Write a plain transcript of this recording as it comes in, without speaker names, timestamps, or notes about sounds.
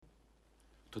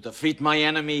To defeat my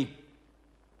enemy,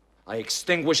 I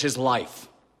extinguish his life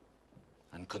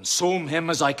and consume him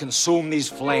as I consume these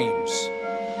flames.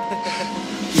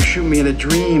 You shoot me in a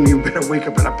dream, you better wake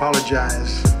up and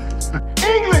apologize.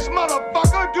 English,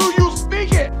 motherfucker, do you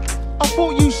speak it? I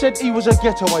thought you said he was a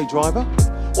getaway driver.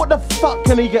 What the fuck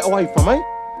can he get away from, eh?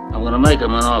 I'm gonna make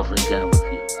him an offer he can't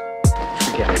refuse.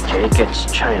 Forget it, Jake. It's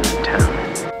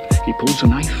Chinatown. He pulls a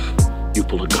knife, you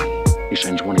pull a gun. He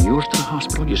sends one of yours to the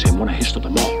hospital, you send one of his to the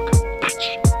morgue. That's the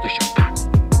shit.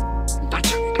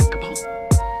 That's how you get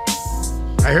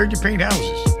Capone. I heard you paint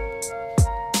houses.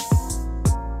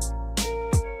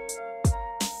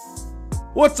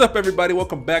 What's up, everybody?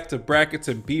 Welcome back to Brackets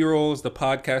and B-Rolls, the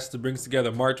podcast that brings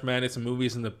together March Madness and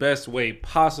movies in the best way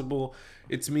possible.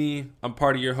 It's me. I'm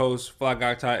part of your host, Fly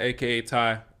Guy Ty, a.k.a.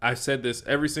 Ty. I've said this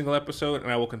every single episode,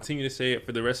 and I will continue to say it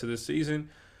for the rest of this season.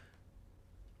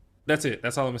 That's it.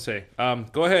 That's all I'm going to say.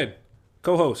 Go ahead.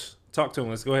 Co-host. Talk to him.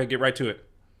 Let's go ahead and get right to it.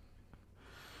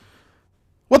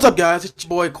 What's up, guys? It's your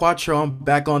boy Quattro. I'm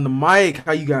back on the mic.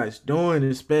 How you guys doing?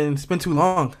 It's been too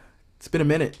long. It's been a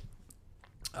minute.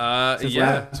 Since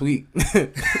last week.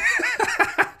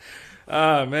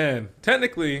 Man.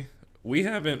 Technically, we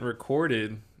haven't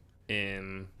recorded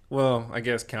in, well, I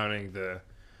guess counting the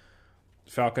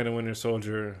Falcon and Winter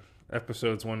Soldier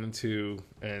episodes 1 and 2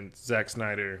 and Zack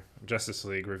Snyder Justice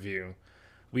League review.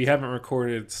 We haven't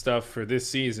recorded stuff for this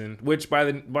season, which by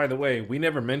the way, we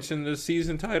never mentioned the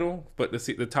season title, but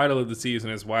the title of the season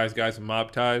is Wise Guys and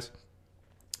Mob Ties,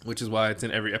 which is why it's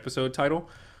in every episode title.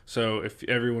 So if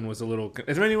anyone was a little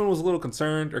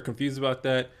concerned or confused about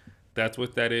that, that's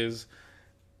what that is.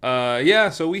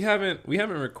 So we haven't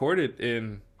recorded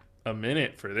in a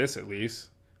minute for this, at least.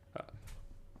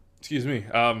 Excuse me.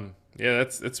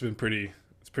 It's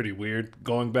pretty weird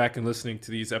going back and listening to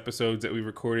these episodes that we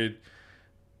recorded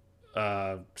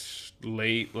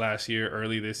late last year,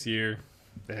 early this year.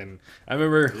 And I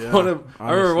remember one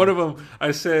of them.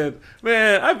 I said,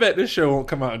 "Man, I bet this show won't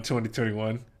come out in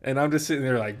 2021." And I'm just sitting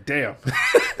there like, "Damn."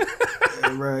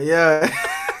 Hey, bro, yeah.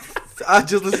 I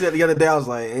just listened to it the other day. I was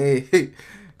like, "Hey,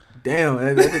 damn,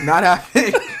 that did not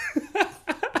happen."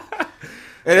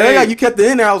 And then you kept it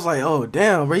in there. I was like, "Oh,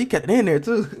 damn, bro, you kept it in there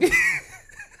too."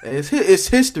 It's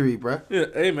history, bro. Yeah,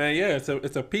 hey man, yeah,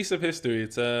 it's a piece of history.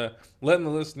 It's letting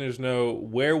the listeners know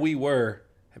where we were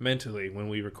mentally when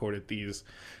we recorded these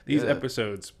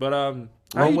episodes. But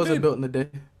Rome wasn't built in a day.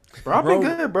 Bro, I've been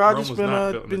good, bro. I just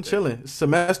been chilling.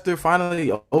 Semester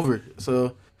finally over,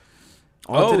 so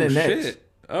on to the next. Shit.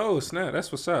 Oh snap!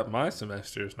 That's what's up. My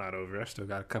semester is not over. I still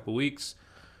got a couple weeks.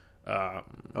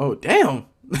 Oh damn.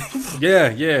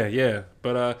 Yeah.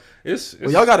 But it's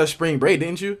well, y'all got a spring break,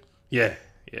 didn't you? Yeah.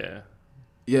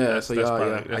 So y'all,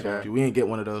 I got you. We ain't get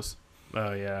one of those.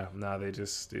 Oh yeah, nah. They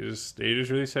just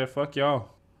really said fuck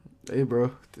y'all. Hey,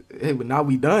 bro. Hey, but now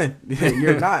we done.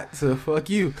 You're not, so fuck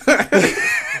you.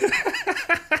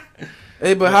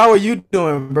 Hey, but how are you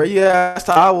doing, bro? You asked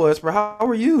how I was, bro. How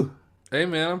are you? Hey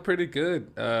man, I'm pretty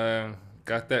good.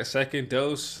 Got that second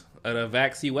dose of the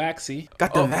Vaxi Waxy.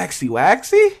 Got the Vaxi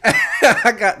Waxy?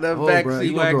 I got the Vaxi bro,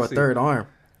 you Waxy. gonna grow a third arm.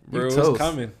 Bro, it's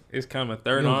coming. It's coming.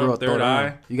 Third arm, third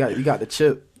eye. You got the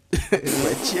chip.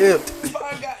 It's chipped.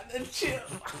 I got the chip.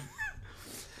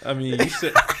 I mean, you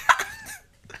said.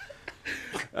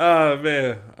 Oh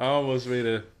man, I almost made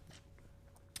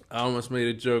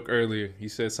a joke earlier. You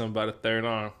said something about a third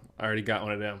arm. I already got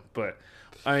one of them, but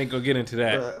I ain't gonna get into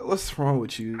that. What's wrong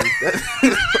with you?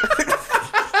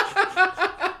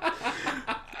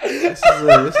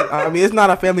 It's not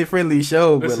a family-friendly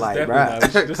show, but like, bro,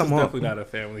 this come is on. definitely not a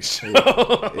family show.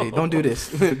 Hey, don't do this.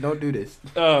 Don't do this.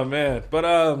 Oh man, but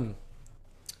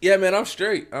yeah, man, I'm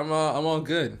straight. I'm on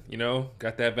good. You know,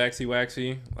 got that Vaxi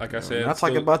Waxy. Like I said, not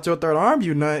talking about your third arm,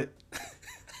 you nut.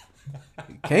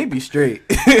 You can't be straight.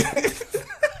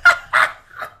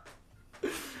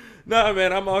 No,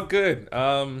 man, I'm all good.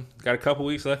 Got a couple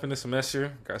weeks left in the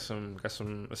semester. Got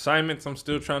some assignments I'm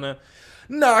still trying to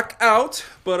knock out.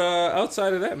 But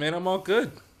outside of that, man, I'm all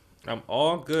good. I'm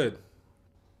all good.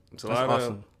 It's a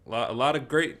lot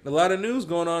of news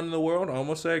going on in the world. I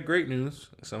almost said great news.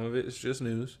 Some of it is just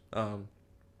news.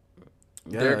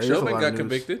 Derek Chauvin got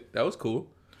convicted. That was cool.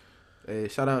 Hey,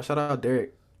 shout out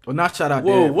Derek. Well, not shout out.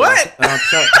 Whoa, Derek, what?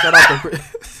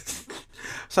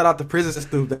 Shout out the prison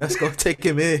system. That's gonna take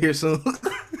him in here soon.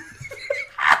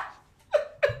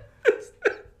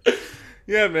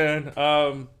 Yeah, man.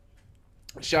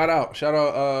 Shout out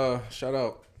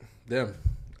them.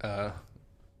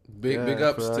 Big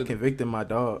ups to convicting my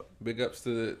dog. Big ups to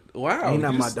the wow. He's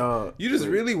not my dog. You just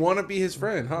really want to be his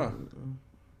friend, huh?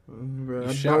 Bro,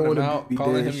 You shouting him out,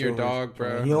 calling him your dog,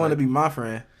 bro. He don't want to be my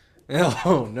friend.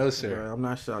 Oh, no, sir. Bro, I'm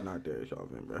not shouting out Derek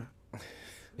Chauvin, bro.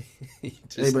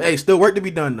 Just- Hey, still work to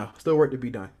be done, though. Still work to be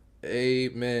done.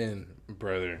 Amen,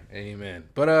 brother. Amen.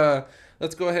 But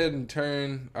let's go ahead and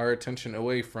turn our attention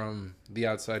away from the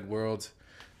outside world.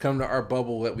 Come to our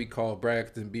bubble that we call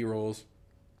Brackets and B-Rolls.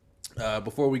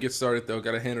 Before we get started, though,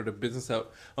 got to handle the business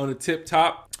out on the tip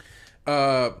top.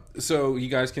 So you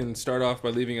guys can start off by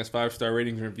leaving us 5-star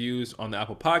ratings and reviews on the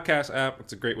Apple Podcast app.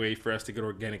 It's a great way for us to get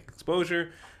organic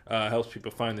exposure. Helps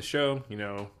people find the show. You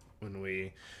know,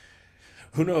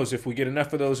 who knows, if we get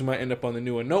enough of those, we might end up on the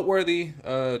new and noteworthy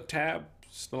tab,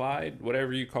 slide,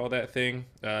 whatever you call that thing.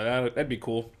 That'd be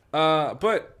cool.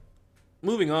 But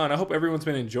moving on, I hope everyone's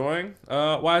been enjoying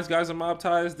Wise Guys and Mob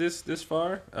Ties thus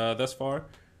far.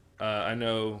 I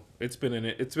know it's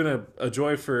been a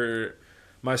joy for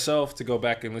myself to go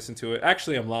back and listen to it.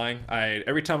 Actually, I'm lying.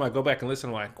 Every time I go back and listen,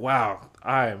 I'm like, wow,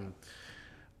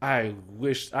 I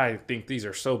think these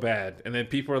are so bad. And then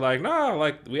people are like, no,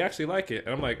 like, we actually like it.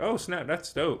 And I'm like, oh, snap,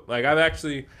 that's dope. Like, I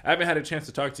haven't had a chance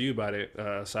to talk to you about it,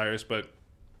 Cyrus, but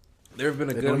there have been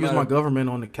a good amount. Don't use my government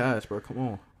on the cast, bro. Come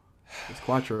on. It's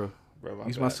Quattro. Bro,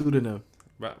 use my pseudonym.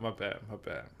 My bad.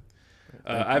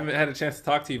 I haven't had a chance to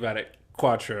talk to you about it,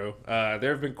 Quattro.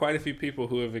 There have been quite a few people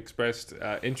who have expressed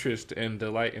interest and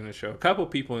delight in the show. A couple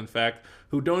people, in fact,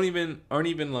 who aren't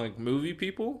even like movie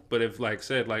people, but have like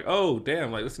said like, "Oh,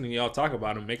 damn! Like listening to y'all talk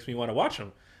about them makes me want to watch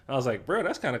them." And I was like, "Bro,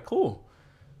 that's kind of cool.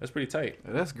 That's pretty tight."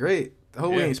 Yeah, that's great. I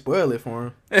hope we ain't spoil it for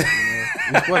him.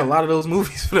 We spoiled a lot of those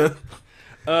movies for them.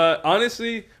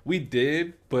 Honestly, we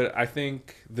did, but I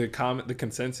think the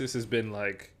consensus has been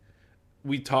like,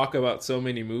 we talk about so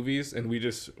many movies and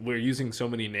we're using so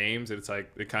many names that it's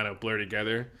like they kind of blur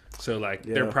together. So like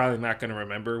they're probably not going to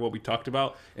remember what we talked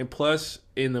about. And plus,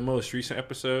 in the most recent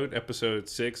episode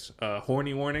 6,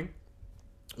 Horny Warning,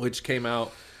 which came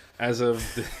out as of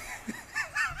the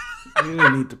You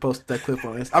didn't need to post that clip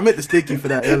on this. I meant to stick you for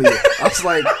that earlier. I was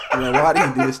like, well, why did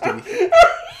you do this to me?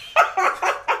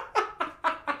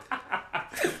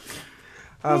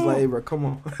 I was like, hey, bro, come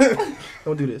on.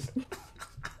 Don't do this.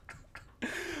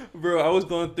 Bro, I was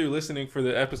going through listening for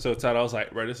the episode title. I was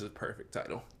like, bro, this is a perfect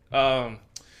title.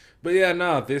 But yeah,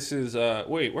 no, this is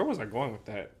wait, where was I going with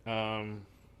that?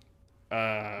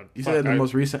 You said in the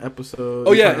most recent episode.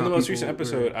 Oh yeah, in the most recent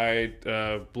episode,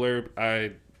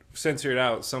 I censored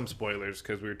out some spoilers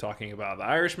because we were talking about The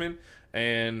Irishman,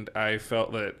 and I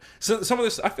felt that some of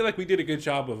this, I feel like we did a good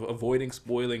job of avoiding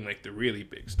spoiling like the really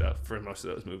big stuff for most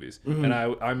of those movies, and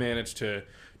I managed to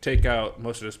take out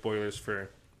most of the spoilers for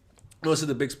most of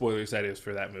the big spoilers, that is,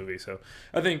 for that movie. So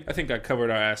I think I covered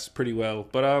our ass pretty well.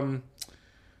 But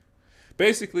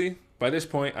basically, by this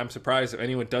point, I'm surprised if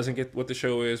anyone doesn't get what the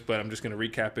show is, but I'm just going to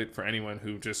recap it for anyone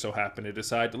who just so happened to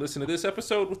decide to listen to this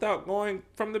episode without going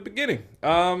from the beginning.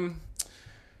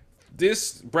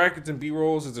 This Brackets and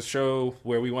B-Rolls is a show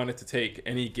where we wanted to take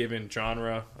any given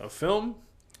genre of film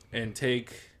and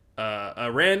take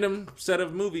a random set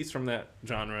of movies from that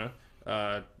genre,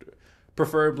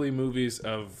 preferably movies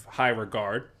of high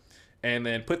regard, and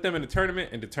then put them in a tournament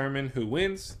and determine who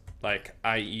wins, like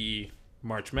i.e.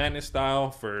 March Madness style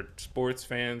for sports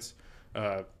fans.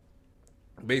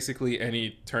 Basically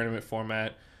any tournament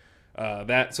format.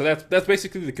 That's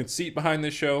basically the conceit behind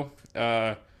this show.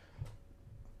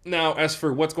 Now, as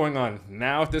for what's going on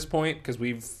now at this point, because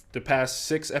the past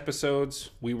 6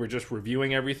 episodes, we were just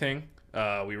reviewing everything.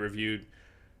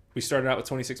 We started out with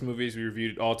 26 movies. We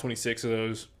reviewed all 26 of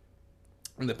those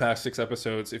in the past 6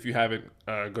 episodes. If you haven't,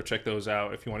 go check those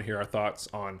out if you want to hear our thoughts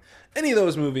on any of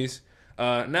those movies.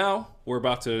 Now, we're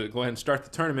about to go ahead and start the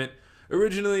tournament.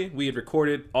 Originally, we had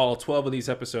recorded all 12 of these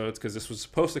episodes because this was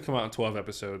supposed to come out in 12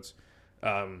 episodes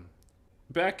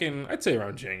back in, I'd say,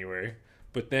 around January.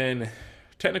 But then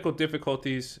technical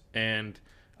difficulties and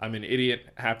I'm an idiot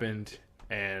happened,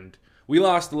 and we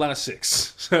lost the last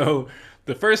 6. So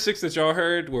the first 6 that y'all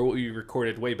heard were what we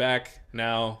recorded way back.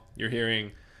 Now you're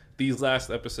hearing these last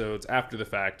episodes after the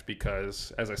fact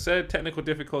because, as I said, technical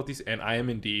difficulties, and I am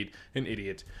indeed an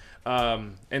idiot.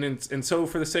 And so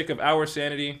for the sake of our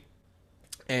sanity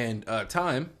and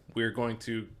time, we're going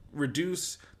to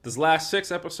reduce these last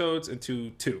 6 episodes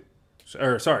into 3.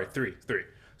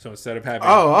 So instead of having...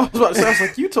 Oh, I was about to say, I was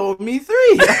like, you told me 3.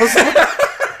 I was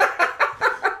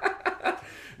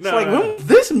like, when was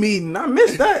this meeting? I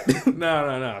missed that.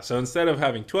 No. So instead of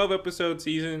having 12 episode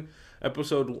season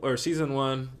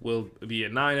 1 will be a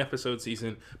 9-episode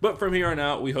season. But from here on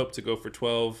out, we hope to go for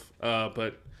 12.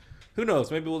 But who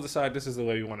knows? Maybe we'll decide this is the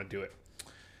way we want to do it.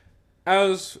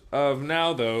 As of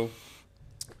now, though,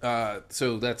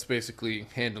 So that's basically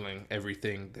handling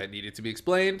everything that needed to be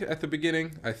explained at the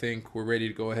beginning. I think we're ready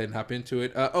to go ahead and hop into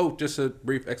it. Just a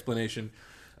brief explanation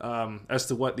as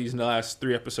to what these last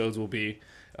 3 episodes will be.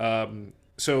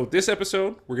 So this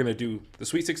episode, we're going to do the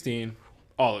Sweet 16,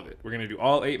 all of it. We're going to do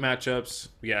all 8 matchups.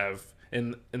 We have,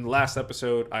 in the last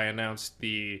episode, I announced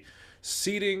the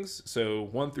seedings, so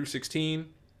 1 through 16.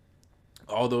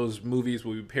 All those movies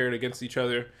will be paired against each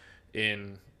other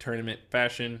in tournament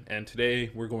fashion, and today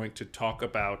we're going to talk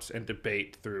about and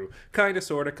debate through, kind of,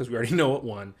 sort of, because we already know what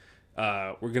won.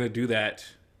 We're going to do that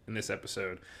in this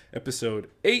episode. Episode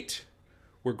 8,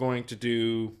 we're going to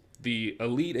do the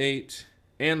Elite 8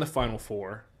 and the Final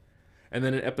 4. And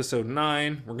then in episode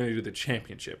 9, we're going to do the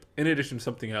championship, in addition to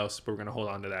something else, but we're going to hold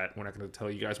on to that. We're not going to tell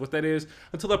you guys what that is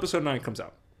until episode 9 comes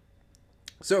out.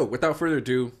 So, without further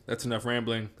ado, that's enough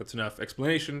rambling, that's enough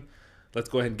explanation. Let's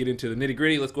go ahead and get into the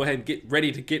nitty-gritty. Let's go ahead and get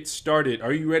ready to get started.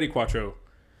 Are you ready, Quattro?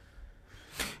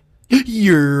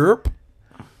 Yerp.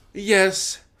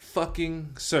 Yes,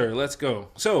 fucking sir. Let's go.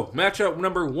 So, matchup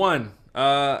number 1.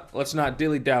 Let's not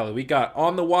dilly-dally. We got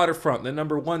On the Waterfront, the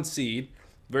number 1 seed,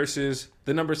 versus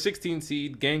the number 16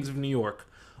 seed, Gangs of New York.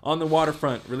 On the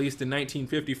Waterfront, released in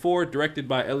 1954, directed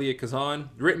by Elia Kazan,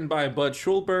 written by Bud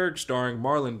Schulberg, starring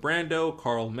Marlon Brando,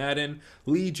 Carl Madden,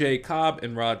 Lee J. Cobb,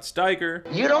 and Rod Steiger.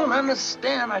 You don't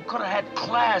understand. I could have had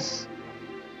class.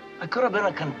 I could have been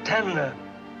a contender.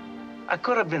 I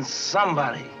could have been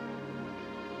somebody.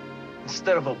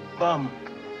 Instead of a bum,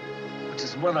 which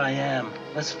is what I am.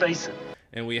 Let's face it.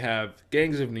 And we have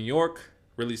Gangs of New York,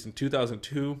 released in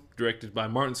 2002, directed by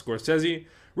Martin Scorsese,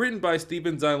 written by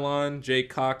Stephen Zylon, Jay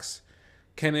Cox,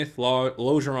 Kenneth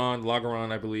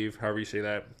Logeron, I believe, however you say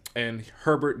that, and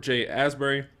Herbert J.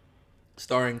 Asbury,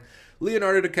 starring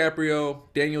Leonardo DiCaprio,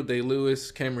 Daniel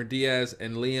Day-Lewis, Cameron Diaz,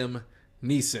 and Liam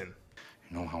Neeson.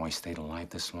 You know how I stayed alive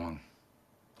this long?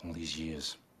 All these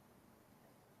years?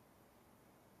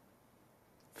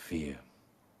 Fear.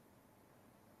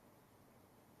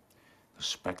 The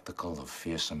spectacle of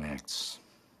fearsome acts.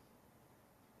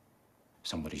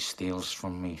 Somebody steals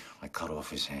from me, I cut off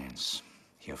his hands.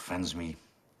 He offends me,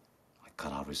 I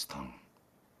cut out his tongue.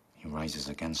 He rises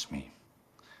against me,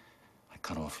 I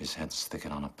cut off his head, stick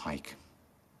it on a pike.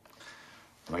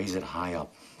 Raise it high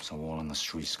up so all in the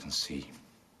streets can see.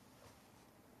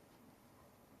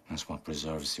 That's what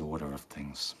preserves the order of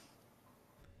things.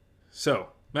 So,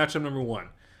 matchup number 1.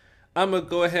 I'm going to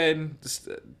go ahead and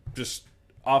just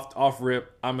off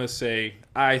rip, I'm going to say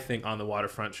I think On the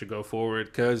Waterfront should go forward,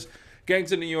 because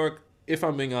Gangs of New York, if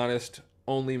I'm being honest,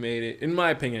 only made it, in my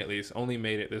opinion at least, only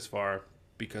made it this far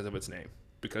because of its name.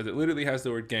 Because it literally has the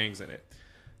word gangs in it.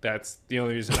 That's the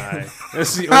only reason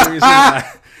that's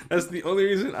the only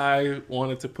reason I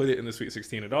wanted to put it in the Sweet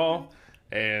 16 at all.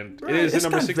 And Right. it is It's the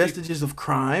number got 60. vestiges of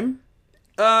crime.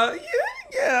 Yeah.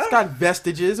 It's got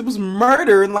vestiges. It was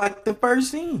murder in like the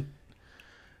first scene.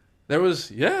 There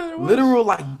was. Literal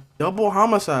like double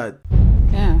homicide.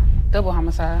 Yeah, double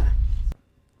homicide.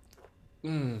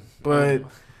 But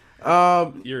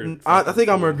You're I think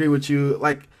I'm gonna agree with you.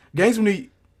 Like Gangs of you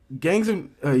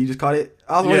just caught it.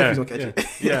 I was wondering if you was gonna catch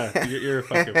it. Yeah, you're a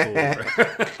fucking fool,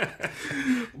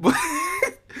 bro.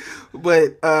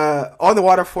 But On the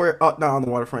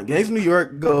Waterfront, Gangs of New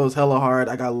York goes hella hard.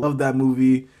 Like I love that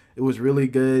movie. It was really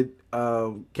good.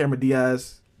 Cameron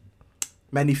Diaz,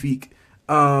 magnifique.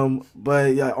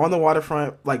 But yeah, On the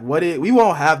Waterfront, like we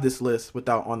won't have this list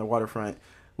without On the Waterfront,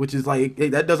 which is like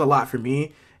that does a lot for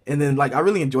me. And then like I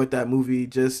really enjoyed that movie,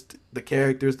 just the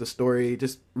characters, the story,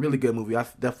 just really good movie. I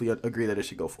definitely agree that it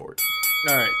should go forward.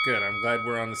 All right, good. I'm glad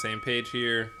we're on the same page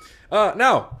here.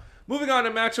 Now, moving on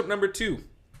to matchup number 2.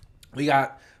 We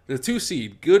got the 2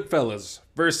 seed, Goodfellas,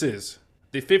 versus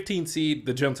the 15 seed,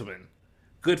 The Gentleman.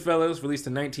 Goodfellas, released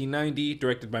in 1990,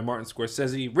 directed by Martin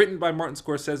Scorsese, written by Martin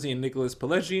Scorsese and Nicholas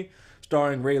Pileggi,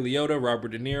 starring Ray Liotta, Robert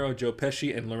De Niro, Joe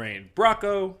Pesci, and Lorraine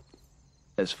Bracco.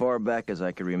 As far back as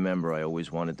I can remember, I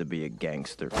always wanted to be a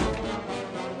gangster.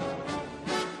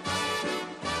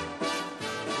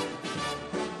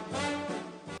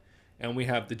 And we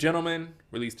have The Gentleman,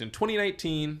 released in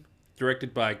 2019,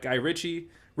 directed by Guy Ritchie,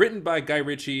 written by Guy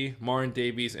Ritchie, Marin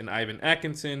Davies, and Ivan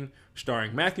Atkinson,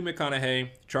 starring Matthew McConaughey,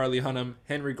 Charlie Hunnam,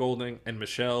 Henry Golding, and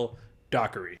Michelle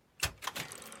Dockery.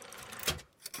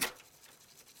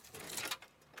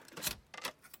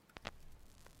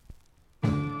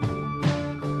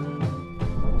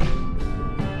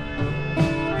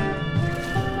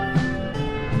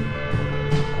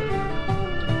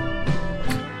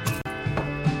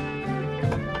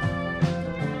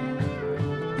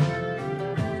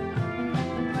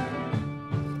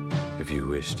 If you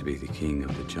wish to be the king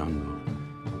of the jungle,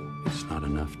 it's not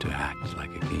enough to act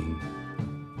like a king.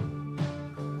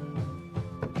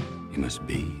 You must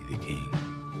be the king.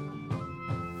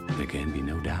 There can be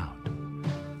no doubt.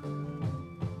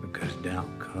 Because doubt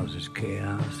causes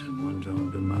chaos and one's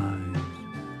own demise.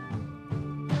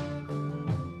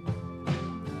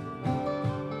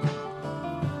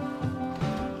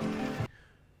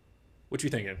 What you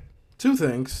thinking? Two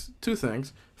things.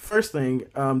 First thing,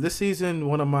 this season,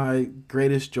 one of my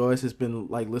greatest joys has been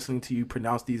like listening to you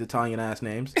pronounce these Italian ass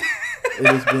names. It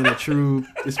has been a true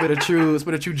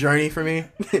journey for me.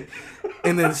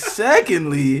 And then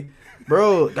secondly,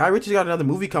 bro, Guy Ritchie's got another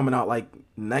movie coming out like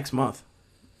next month.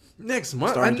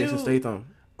 Starring Jason Statham.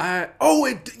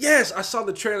 Yes, I saw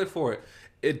the trailer for it.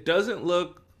 It doesn't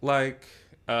look like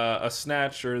a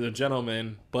Snatch or The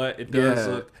Gentleman, but it does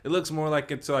look. It looks more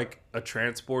like it's like a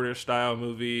Transporter style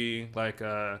movie, I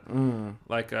don't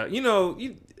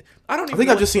think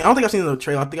I've seen the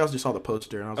trailer. I think I just saw the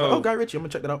poster and I was like, Guy Ritchie, I'm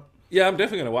gonna check that out. Yeah, I'm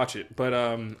definitely gonna watch it. But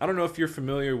I don't know if you're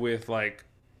familiar with like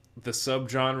the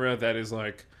subgenre that is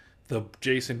like the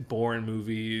Jason Bourne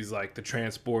movies, like the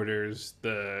Transporters,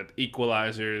 the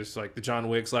Equalizers, like the John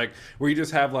Wicks, like where you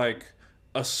just have like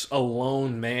a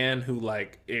lone man who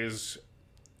like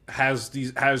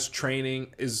has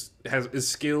training, is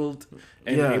skilled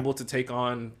and able to take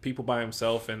on people by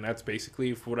himself, and that's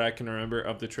basically what I can remember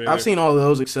of the trailer. I've seen all of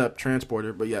those except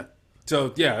Transporter, but yeah.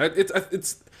 So yeah,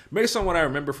 it's based on what I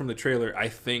remember from the trailer. I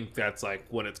think that's like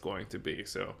what it's going to be.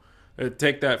 So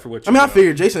take that for what you. I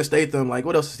figured Jason Statham. Like,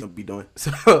 what else is he gonna be doing?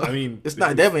 So I mean, it's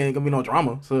not definitely ain't gonna be no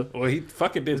drama. So he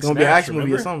fucking did. It's gonna be an action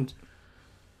movie or something.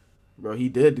 Bro, he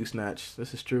did do Snatch.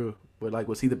 This is true. But like,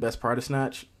 was he the best part of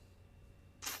Snatch?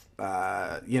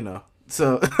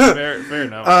 So fair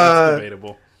enough. That's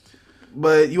debatable.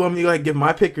 But you want me to like give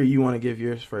my pick, or you want to give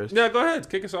yours first? Yeah, go ahead.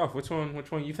 Kick us off. Which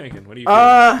one you thinking? What do you?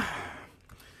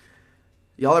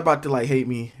 Y'all are about to like hate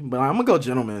me, but I'm gonna go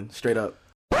Gentleman straight up.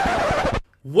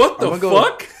 What the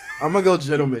fuck? I'm gonna go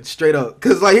Gentleman straight up,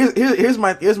 cause like here's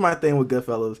my thing with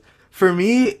Goodfellas. For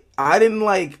me, I didn't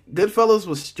like Goodfellas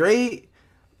was straight,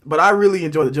 but I really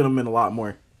enjoyed The Gentleman a lot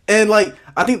more. And like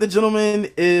I think The Gentleman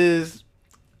is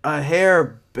a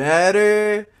hair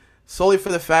better solely for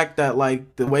the fact that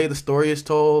like the way the story is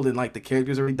told and like the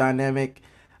characters are really dynamic.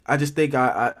 I just think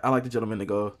I like The Gentleman to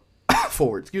go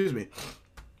forward. Excuse me.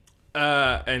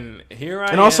 And here I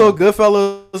am. And also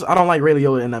Goodfellas, I don't like Ray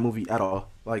Liotta in that movie at all.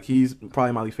 Like he's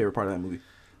probably my least favorite part of that movie.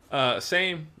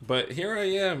 Same, but here I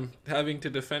am having to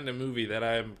defend a movie that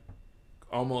I'm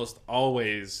almost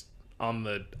always on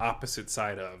the opposite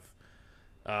side of.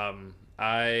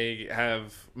 I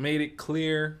have made it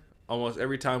clear almost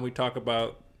every time we talk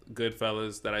about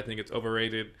Goodfellas that I think it's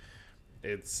overrated.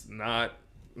 It's not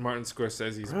Martin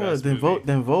Scorsese's best movie.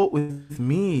 Then vote with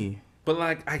me. But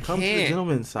like I Come can't. to the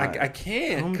Gentleman's side. I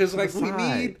can't because like we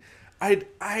need.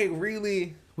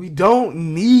 We don't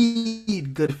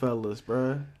need Goodfellas,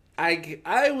 bro.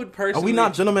 I would personally. Are we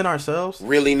not gentlemen ourselves?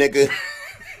 Really, nigga?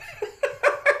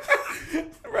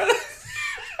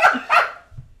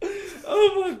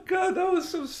 Oh my god, that was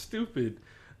so stupid,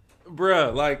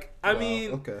 bruh. Like, I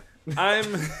mean, okay.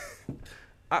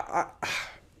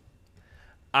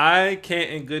 I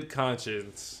can't, in good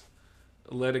conscience,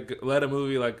 let a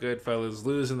movie like Goodfellas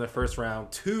lose in the first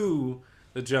round to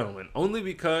The Gentleman. Only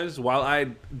because while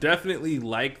I definitely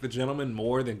like The Gentleman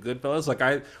more than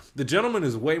Goodfellas, The Gentleman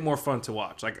is way more fun to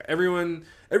watch. Like everyone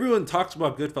talks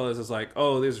about Goodfellas as like,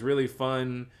 oh, this really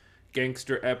fun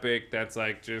gangster epic that's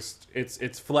like just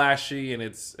it's flashy and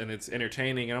it's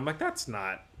entertaining, and I'm like, that's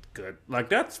not good.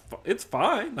 Like it's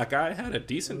fine. Like I had a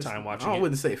decent time watching it. I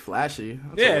wouldn't say flashy.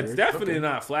 It's definitely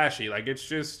not flashy. Like it's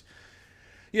just,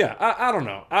 yeah, I don't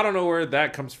know. I don't know where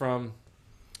that comes from.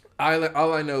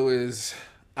 All I know is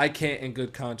I can't in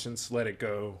good conscience let it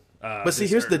go. But see,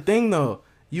 here's the thing though.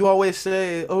 You always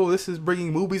say, oh, this is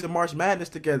bringing movies and March Madness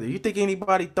together. You think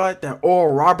anybody thought that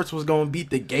Oral Roberts was going to beat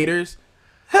the Gators?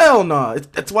 Hell no.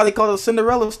 That's why they call it a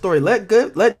Cinderella story. Let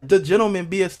The Gentleman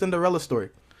be a Cinderella story.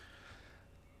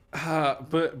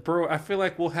 But bro, I feel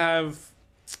like we'll have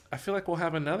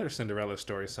another Cinderella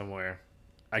story somewhere.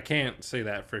 I can't say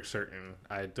that for certain.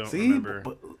 I don't remember.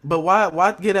 But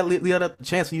why get at Liotta a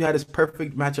chance when you had this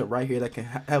perfect matchup right here that can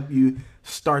help you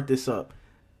start this up?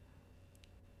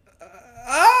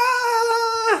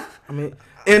 I mean,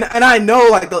 and I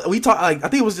know we talked I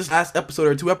think it was just last episode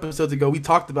or 2 episodes ago we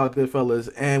talked about Goodfellas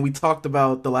and we talked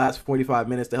about the last 45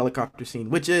 minutes, the helicopter scene,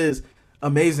 which is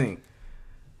amazing.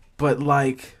 But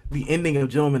like the ending of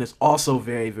Gentleman is also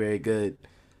very, very good.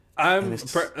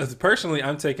 Personally,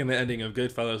 I'm taking the ending of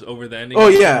Goodfellas over the ending. Oh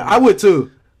yeah, I would too.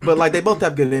 But like they both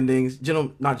have good endings.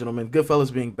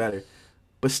 Goodfellas being better,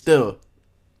 but still,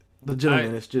 The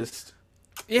Gentleman is just...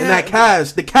 Yeah. And that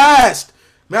cast, the cast!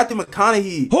 Matthew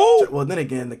McConaughey. Who? Well, then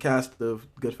again, the cast of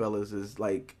Goodfellas is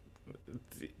like...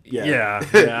 Yeah.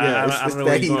 It's I don't know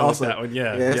where that you're heat going with also. that one.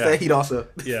 Yeah. It's that heat also.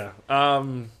 Yeah.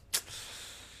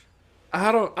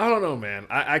 I don't know, man.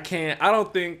 I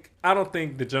don't think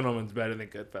The Gentleman's better than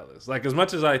Goodfellas. Like, as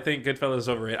much as I think Goodfellas is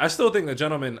overrated, I still think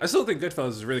Goodfellas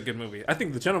is a really good movie. I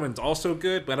think The Gentleman's also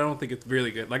good, but I don't think it's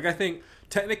really good. Like, I think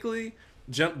technically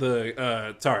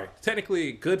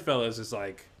Goodfellas is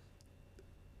like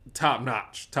top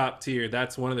notch, top tier.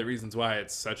 That's one of the reasons why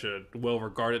it's such a well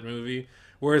regarded movie.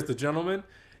 Whereas The Gentleman,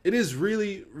 it is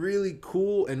really, really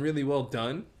cool and really well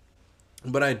done.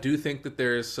 But I do think that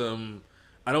there is some.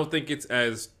 I don't think it's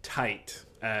as tight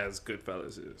as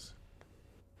Goodfellas is.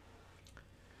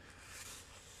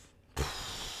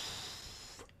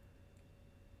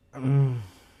 I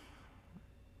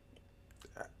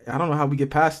don't know how we get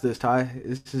past this, Ty.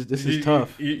 This is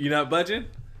tough. You're not budging?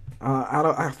 I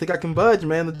don't think I can budge,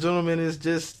 man. The Gentleman is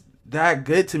just that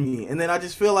good to me, and then I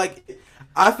feel like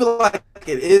it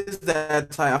is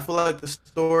that tight. I feel like the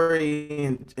story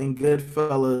in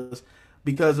Goodfellas,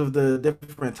 because of the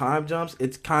different time jumps,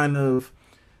 it's kind of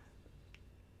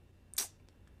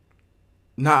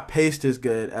not paced as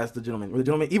good as The Gentleman. The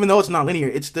Gentleman, even though it's not linear,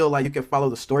 it's still like you can follow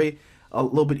the story a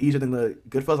little bit easier than the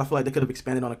Goodfellas. I feel like they could have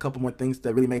expanded on a couple more things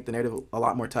that really make the narrative a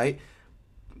lot more tight.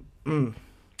 You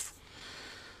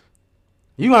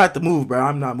gonna have to move, bro.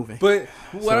 I'm not moving. But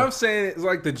what I'm saying is,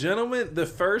 like, The Gentleman, the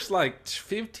first like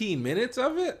 15 minutes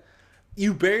of it,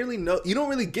 you barely know. You don't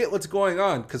really get what's going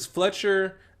on because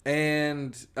Fletcher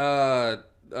and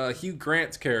Hugh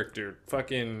Grant's character,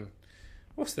 fucking,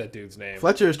 what's that dude's name?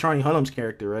 Fletcher is Charlie Hunnam's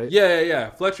character, right? Yeah.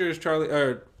 Fletcher is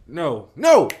Charlie. No,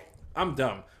 I'm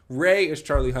dumb. Ray is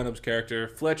Charlie Hunnam's character.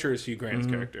 Fletcher is Hugh Grant's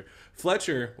character.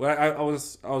 Fletcher. Well, I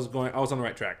was on the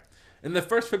right track. In the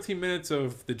first 15 minutes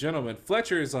of The Gentleman,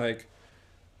 Fletcher is like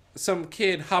some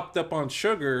kid hopped up on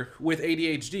sugar with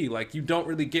ADHD. Like, you don't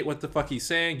really get what the fuck he's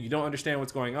saying. You don't understand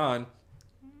what's going on.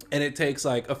 And it takes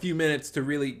like a few minutes to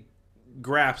really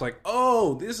grasp, like,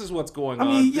 oh, this is what's going on.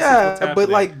 I mean, but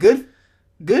like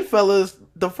Goodfellas,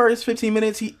 the first 15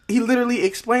 minutes, he literally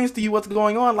explains to you what's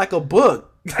going on like a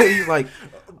book. He's like,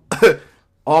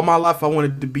 all my life I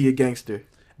wanted to be a gangster.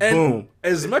 And boom.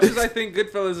 As much as I think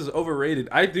Goodfellas is overrated,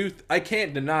 I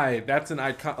can't deny that's an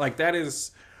icon. Like, that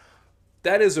is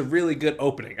a really good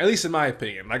opening, at least in my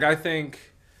opinion. Like, I think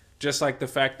just like the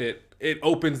fact that it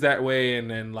opens that way and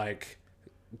then like.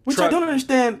 Which I don't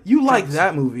understand. You like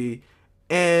that movie,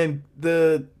 and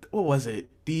what was it?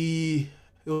 It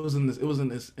was in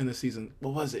this season.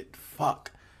 What was it?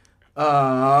 Fuck.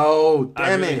 Oh,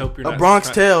 damn really it! hope you're A not Bronx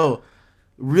Tale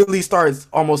really starts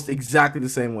almost exactly the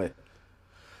same way.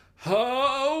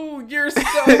 Oh, you're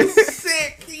so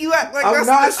sick. You act like I'm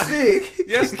not sick.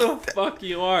 Yes, the fuck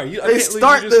you are. I They can't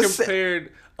start believe you the just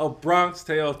compared A Bronx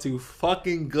Tale to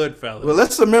fucking Goodfellas. Well,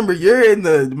 let's remember you're in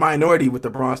the minority with the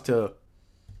Bronx Tale.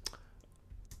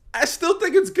 I still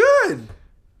think it's good.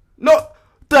 No,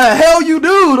 the hell you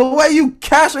do. The way you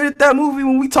castrated that movie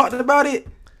when we talked about it.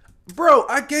 Bro,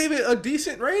 I gave it a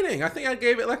decent rating. I think I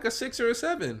gave it like a 6 or a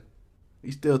 7.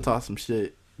 You still talk some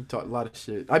shit. You talk a lot of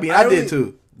shit. I mean, I did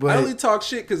too. But I only talk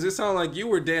shit because it sounded like you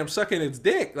were damn sucking its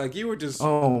dick. Like, you were just...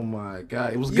 Oh my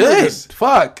God. It was good.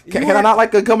 Fuck. Can I not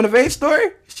like a coming of age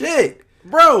story? Shit.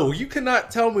 Bro, you cannot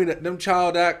tell me that them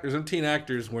child actors, them teen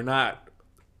actors were not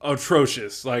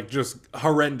atrocious. Like, just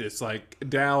horrendous. Like,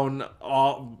 down...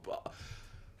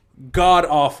 God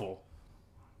awful.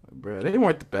 Bro, they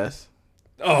weren't the best.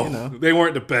 Oh, they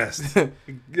weren't the best.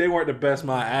 They weren't the best,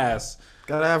 my ass.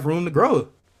 Gotta have room to grow.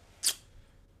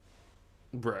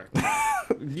 Bruh.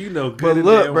 You know good. But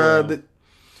look, bro.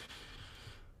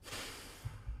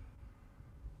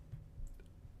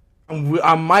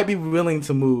 I might be willing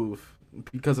to move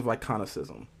because of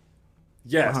iconicism.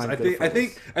 Yes, I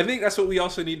think that's what we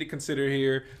also need to consider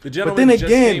here. The Gentleman just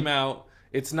came out.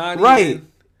 It's not right. Even...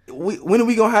 When are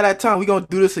we gonna have that time? We gonna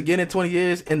do this again in 20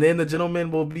 years, and then The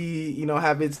Gentleman will be,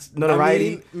 have its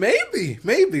notoriety. I mean,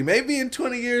 maybe in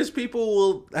 20 years, people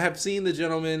will have seen The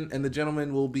Gentleman, and The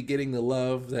Gentleman will be getting the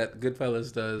love that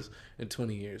Goodfellas does in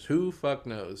 20 years. Who fuck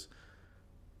knows?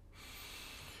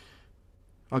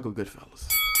 I'll go Goodfellas.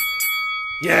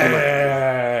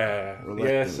 Yeah,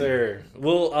 yes, sir.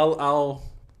 Well,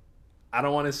 I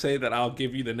don't want to say that I'll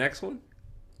give you the next one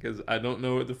because I don't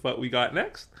know what the fuck we got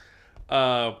next.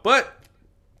 But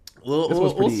this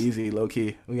was pretty easy, low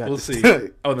key. We'll see.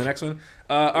 Oh, the next one.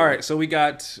 All right. So we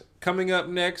got coming up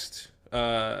next.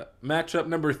 Matchup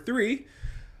number 3.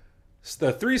 It's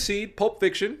the 3 seed Pulp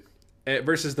Fiction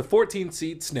versus the 14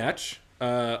 seed Snatch.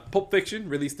 Pulp Fiction,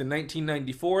 released in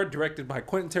 1994, directed by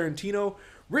Quentin Tarantino,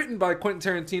 written by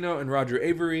Quentin Tarantino and Roger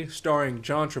Avery, starring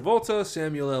John Travolta,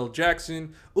 Samuel L.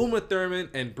 Jackson, Uma Thurman,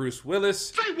 and Bruce Willis.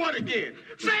 Say what again?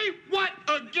 Say what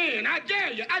again? I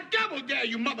dare you. I double dare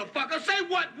you, motherfucker. Say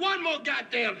what one more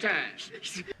goddamn time.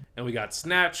 And we got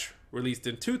Snatch, released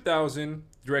in 2000,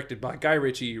 directed by Guy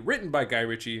Ritchie, written by Guy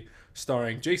Ritchie,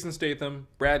 starring Jason Statham,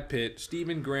 Brad Pitt,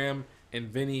 Stephen Graham, and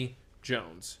Vinnie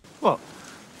Jones. What?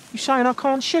 You saying I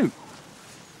can't shoot?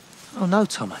 Oh, no,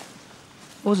 Tommy.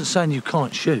 I wasn't saying you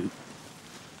can't shoot.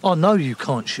 I know you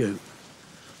can't shoot.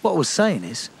 What I was saying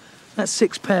is, that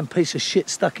 £6 piece of shit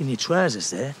stuck in your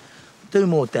trousers there would do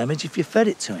more damage if you fed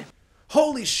it to him.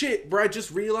 Holy shit, bro, I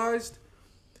just realized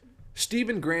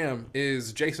Stephen Graham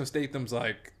is Jason Statham's,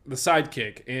 like, the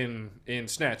sidekick in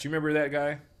Snatch. You remember that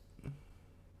guy?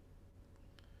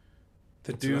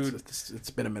 The dude... It's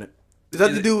been a minute. Is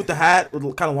that the dude with the hat, with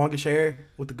kind of longish hair,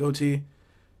 with the goatee?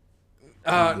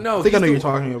 No. I think I know who you're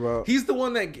talking about. He's the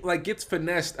one that, like, gets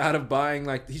finessed out of buying,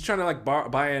 like, he's trying to, like,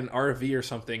 buy an RV or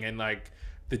something, and, like,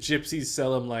 the gypsies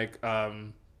sell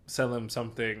him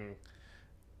something.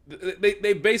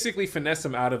 They basically finesse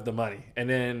him out of the money. And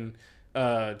then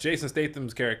Jason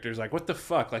Statham's character is like, what the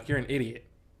fuck? Like, you're an idiot.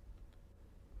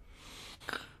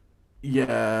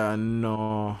 Yeah,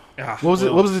 no. What was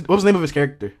the name of his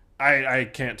character? I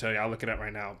can't tell you. I'll look it up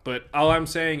right now. But all I'm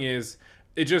saying is,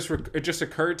 it just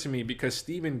occurred to me because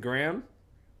Stephen Graham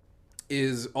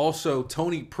is also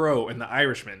Tony Pro in The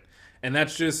Irishman, and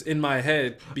that's just in my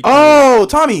head. Oh,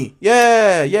 Tommy!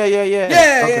 Yeah, yeah,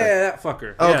 that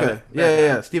fucker. Okay,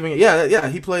 yeah. Stephen, yeah.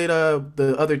 He played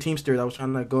the other Teamster that was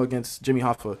trying to go against Jimmy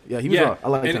Hoffa. Yeah, he was. Yeah. I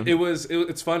like him.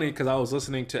 It's funny because I was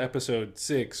listening to episode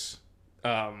 6,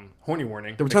 Horny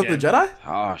Warning. The Return of the Jedi.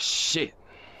 Oh shit!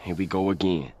 Here we go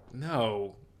again.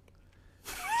 No,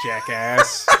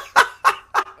 jackass.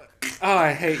 Oh,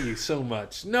 I hate you so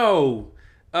much. No.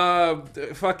 I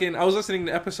was listening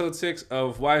to episode 6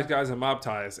 of Wise Guys and Mob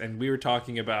Ties, and we were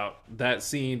talking about that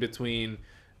scene between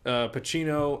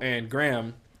Pacino and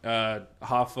Graham,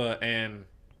 Hoffa and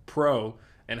Pro,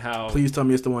 and how... Please tell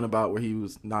me it's the one about where he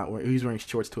was wearing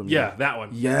shorts to him. Yeah, that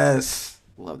one. Yes.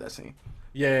 Love that scene.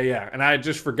 Yeah. And I had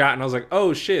just forgotten. I was like,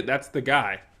 oh shit, that's the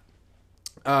guy.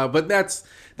 But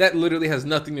that literally has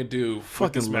nothing to do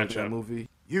with this matchup. That movie.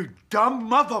 You dumb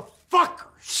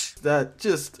motherfuckers. That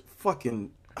just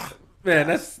fucking... Man,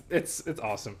 it's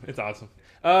awesome. It's awesome.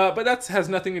 But that has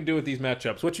nothing to do with these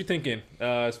matchups. What you thinking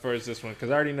as far as this one? Because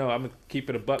I already know I'm going to keep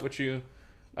it a butt with you.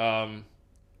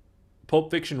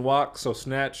 Pulp Fiction walks, so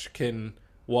Snatch can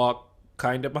walk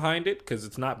kind of behind it because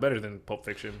it's not better than Pulp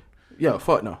Fiction. Yeah,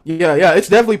 fuck no. Yeah, it's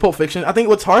definitely Pulp Fiction. I think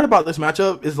what's hard about this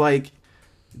matchup is, like,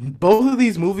 both of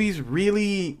these movies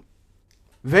really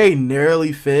very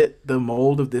narrowly fit the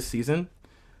mold of this season.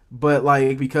 But,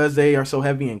 like, because they are so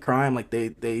heavy in crime, like,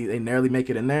 they narrowly make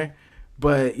it in there.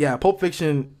 But, yeah, Pulp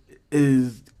Fiction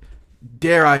is,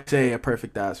 dare I say, a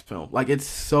perfect-ass film. Like, it's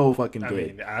so fucking good. I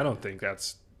mean, I don't think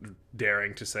that's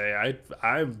daring to say.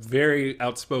 I'm very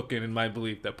outspoken in my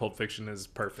belief that Pulp Fiction is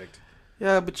perfect.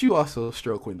 Yeah, but you also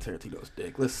stroke Quentin Tarantino's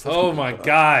dick. Let's oh, my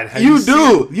God. You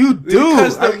do.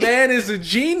 Because the man is a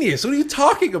genius. What are you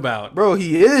talking about? Bro,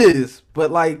 he is.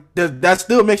 But, like, that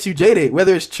still makes you jaded,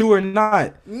 whether it's true or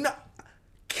not. No.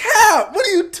 Cap, what are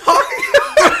you talking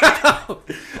about?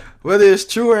 Whether it's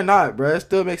true or not, bro, it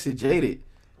still makes it jaded.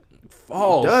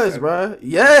 False. It does, bro.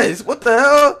 Yes. What the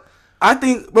hell? I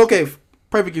think, okay,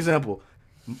 perfect example.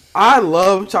 I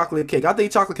love chocolate cake. I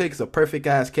think chocolate cake is a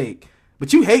perfect-ass cake.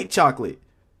 But you hate chocolate.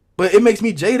 But it makes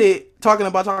me jaded talking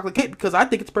about chocolate cake because I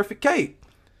think it's perfect cake.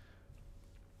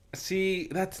 See,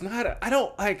 that's not... I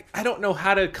don't know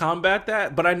how to combat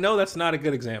that, but I know that's not a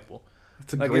good example.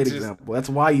 It's a great example. That's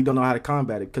why you don't know how to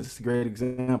combat it, because it's a great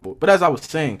example. But as I was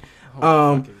saying,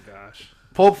 fucking gosh.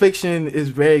 Pulp Fiction is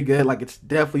very good. Like, it's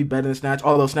definitely better than Snatch.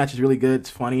 Although Snatch is really good, it's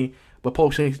funny. But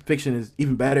Pulp Fiction is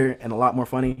even better and a lot more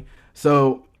funny.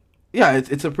 So, yeah,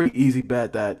 it's a pretty easy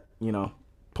bet that, you know,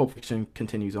 Pulp Fiction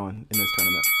continues on in this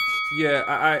tournament.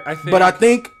 Yeah, I think... But I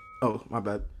think... Oh, my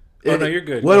bad. Oh, no, you're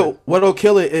good. What'll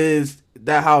kill it is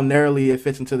that how narrowly it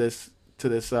fits into this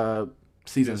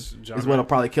season is what'll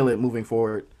probably kill it moving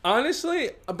forward.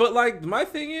 Honestly, but, like, my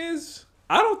thing is,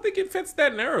 I don't think it fits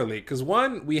that narrowly. Because,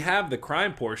 one, we have the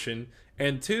crime portion,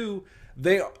 and two,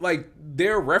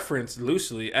 they're referenced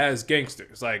loosely as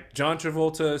gangsters. Like, John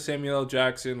Travolta, Samuel L.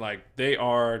 Jackson, like, they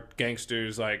are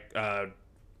gangsters. Like,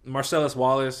 Marcellus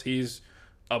Wallace, he's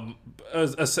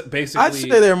basically... I'd say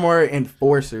they're more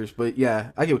enforcers, but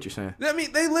yeah, I get what you're saying. I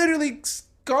mean, they literally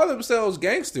call themselves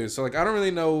gangsters, so, like, I don't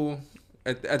really know...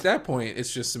 At that point,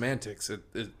 it's just semantics,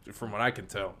 from what I can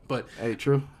tell. But hey,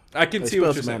 true. I can see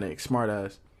what you're saying. Semantics, smart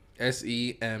ass.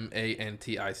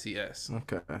 Semantics.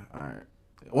 Okay, all right.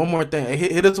 One more thing. Hey,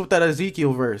 hit us with that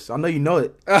Ezekiel verse. I know you know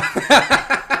it.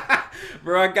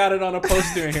 Bro, I got it on a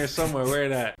poster in here somewhere. Where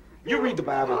it at? You read the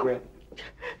Bible, Brett?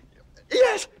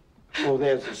 Yes. Well,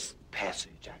 there's this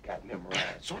passage I got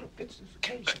memorized. Sort of fits this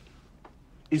occasion.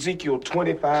 Ezekiel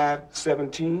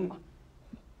 25:17.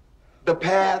 The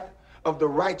path of the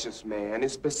righteous man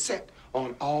is beset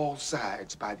on all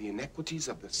sides by the iniquities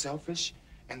of the selfish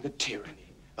and the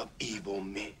tyranny of evil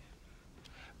men.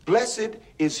 Blessed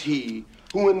is he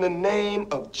who in the name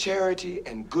of charity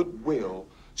and goodwill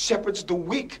shepherds the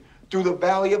weak through the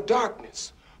valley of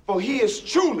darkness, for he is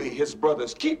truly his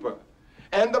brother's keeper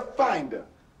and the finder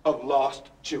of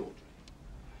lost children.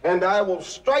 And I will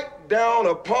strike down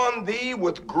upon thee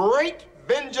with great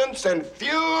vengeance and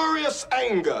furious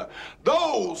anger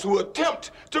those who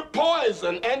attempt to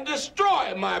poison and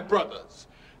destroy my brothers.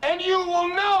 And you will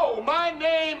know my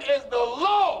name is the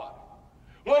Lord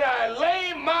when I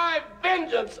lay my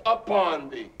vengeance upon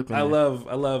thee. I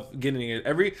love getting it.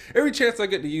 Every chance I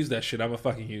get to use that shit, I'm gonna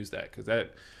fucking use that, because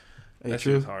that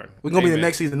shit is hard. We're gonna be the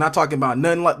next season not talking about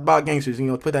nothing about gangsters. You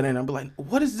know, put that in. I'll be like,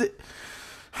 what is it?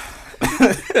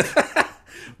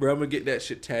 Bro, I'm gonna get that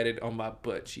shit tatted on my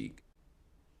butt cheek.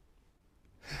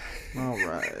 All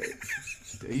right,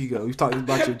 there you go. You talking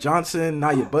about your Johnson,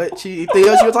 not your butt cheek. Anything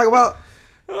else you want to talk about?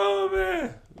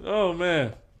 Oh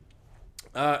man.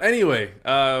 Anyway,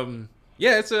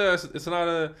 yeah, it's not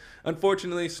a.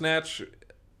 Unfortunately, Snatch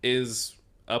is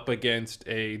up against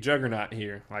a juggernaut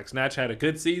here. Like, Snatch had a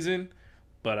good season,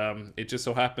 but it just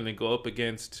so happened to go up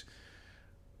against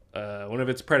one of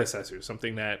its predecessors.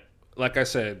 Something that, like I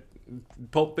said,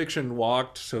 Pulp Fiction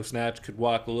walked so Snatch could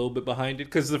walk a little bit behind it,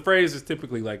 because the phrase is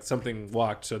typically like something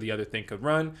walked so the other thing could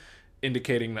run,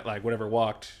 indicating that like whatever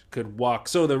walked could walk,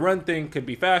 so the run thing could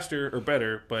be faster or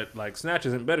better, but like Snatch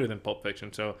isn't better than Pulp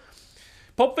Fiction, so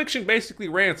Pulp Fiction basically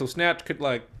ran so Snatch could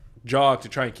like jog to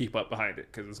try and keep up behind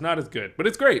it, because it's not as good, but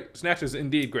it's great. Snatch is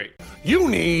indeed great. You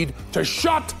need to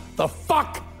shut the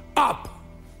fuck up.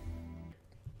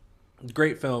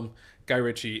 Great film. Guy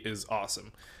Ritchie is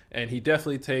awesome, and he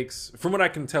definitely takes, from what I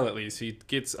can tell at least, he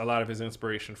gets a lot of his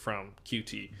inspiration from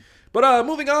QT. But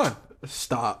moving on.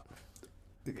 Stop.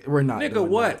 We're not. Nigga,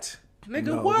 what?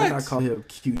 Nigga, what? We're not calling him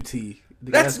QT.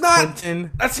 That's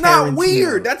not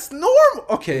weird. That's normal.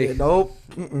 Okay. Yeah, nope.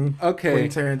 Mm-mm. Okay.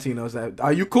 Quentin Tarantino's that.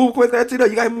 Are you cool with Quentin Tarantino?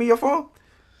 You got him in your phone?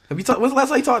 When's the last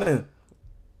time you talked to him?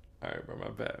 All right, bro. My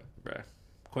bad, bro.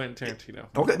 Quentin Tarantino.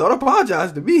 Okay, don't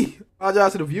apologize to me.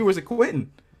 Apologize to the viewers of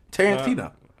Quentin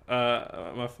Tarantino.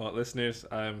 My fault, listeners.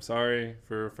 I'm sorry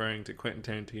for referring to Quentin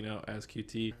Tarantino as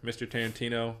QT. Mr.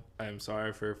 Tarantino, I'm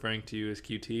sorry for referring to you as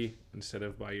QT instead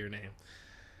of by your name.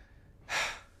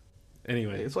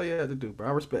 Anyway. That's all you had to do, bro.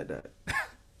 I respect that.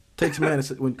 Takes a man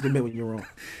to admit when you're wrong.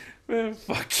 Man,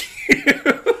 fuck you.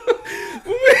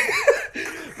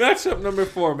 Matchup number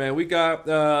 4, man. We got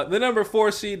the number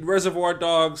 4 seed Reservoir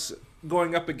Dogs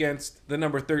going up against the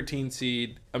number 13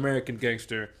 seed American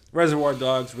Gangster. Reservoir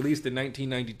Dogs, released in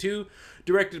 1992,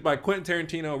 directed by Quentin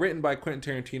Tarantino, written by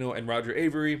Quentin Tarantino and Roger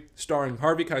Avery, starring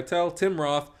Harvey Keitel, Tim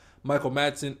Roth, Michael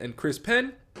Madsen, and Chris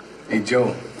Penn. Hey,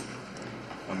 Joe.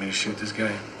 Want me to shoot this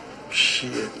guy?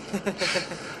 Shit.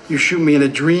 You shoot me in a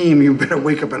dream, you better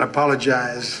wake up and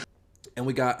apologize. And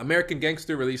we got American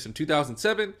Gangster, released in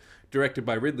 2007, directed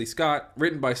by Ridley Scott,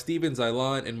 written by Steven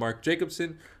Zailon and Mark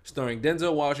Jacobson, starring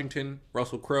Denzel Washington,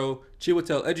 Russell Crowe,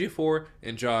 Chiwetel Ejiofor,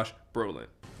 and Josh Brolin.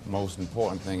 The most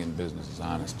important thing in business is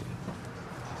honesty,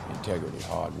 integrity,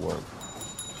 hard work,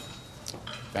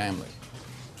 family,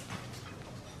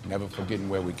 never forgetting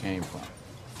where we came from.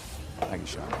 Thank you,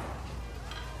 Sean.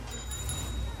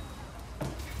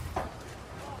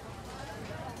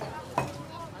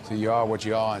 See, you are what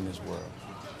you are in this world.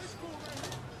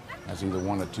 That's either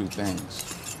one or two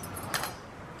things.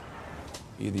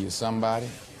 Either you're somebody,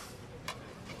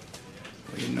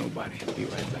 or you're nobody. Be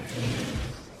right back.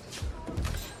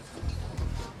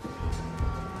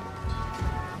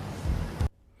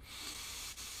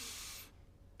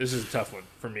 This is a tough one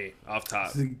for me, off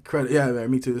top. Yeah,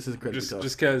 man, me too. This is incredibly tough.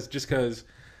 Just because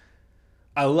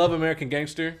I love American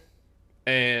Gangster,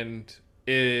 and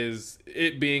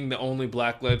it being the only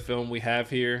black-led film we have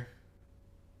here,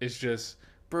 it's just,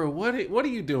 bro, what are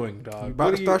you doing, dog? You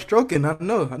about to start stroking. I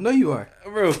know you are.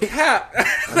 Bro,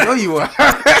 I know you are.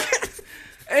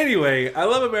 Anyway, I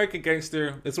love American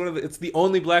Gangster. It's the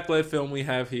only black-led film we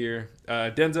have here.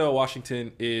 Denzel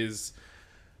Washington is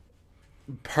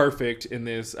perfect in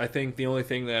this. I think the only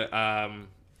thing that I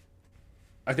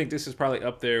think this is probably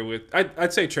up there with,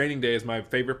 I'd say Training Day is my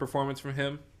favorite performance from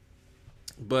him,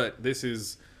 but this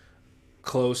is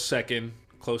close second,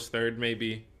 close third,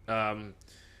 maybe.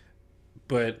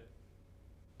 But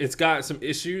it's got some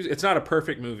issues. It's not a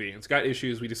perfect movie. It's got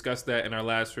issues. We discussed that in our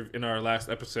last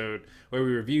episode where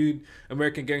we reviewed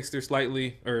American Gangster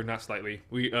slightly, or not slightly.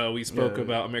 We spoke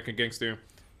about American Gangster,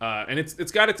 and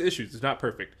it's got its issues. It's not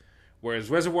perfect. Whereas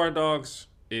Reservoir Dogs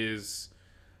is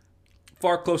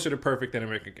far closer to perfect than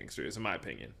American Gangster is, in my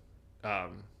opinion.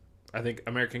 I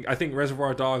think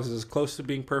Reservoir Dogs is close to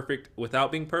being perfect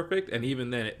without being perfect, and even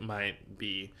then, it might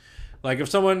be like if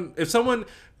someone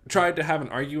tried to have an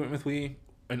argument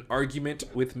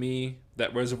with me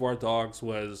that Reservoir Dogs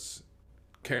was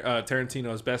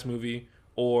Tarantino's best movie,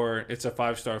 or it's a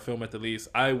 5-star film at the least,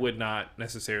 I would not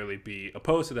necessarily be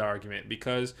opposed to that argument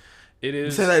because it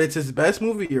is. You say that it's his best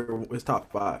movie or his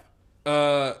top 5?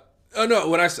 Oh no,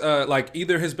 when I like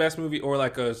either his best movie or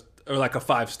like a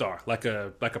 5-star, like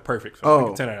a perfect film,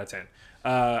 like a 10 out of 10.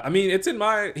 I mean, it's in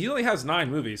my. He only has 9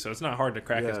 movies, so it's not hard to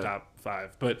crack his top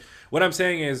 5. But what I'm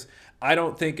saying is, I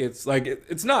don't think it's like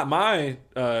it's not my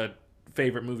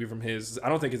favorite movie from his. I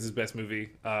don't think it's his best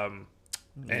movie. And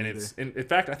it's in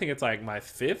fact, I think it's like my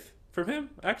 5th from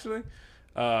him actually.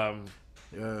 It's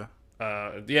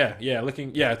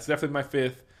definitely my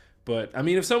 5th. But I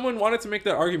mean, if someone wanted to make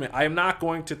that argument, I am not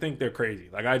going to think they're crazy.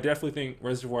 Like, I definitely think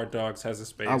Reservoir Dogs has a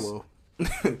space. I will.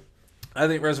 I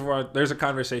think there's a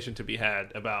conversation to be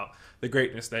had about the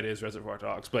greatness that is Reservoir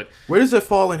Dogs. But where does it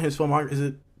fall in his filmography? Is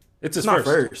it? It's his not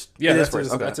first. Yeah, that's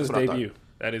his, Okay, that's his debut.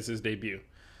 That is his debut.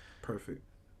 Perfect.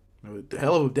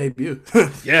 Hell of a debut.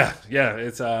 yeah.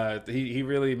 It's he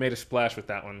really made a splash with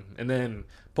that one, and then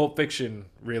Pulp Fiction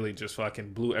really just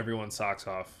fucking blew everyone's socks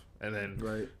off. And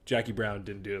then Jackie Brown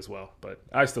didn't do as well, but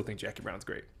I still think Jackie Brown's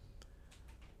great.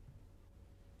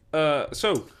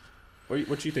 So,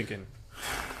 what you thinking?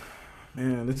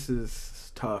 Man, this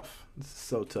is tough. This is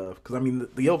so tough because I mean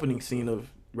the opening scene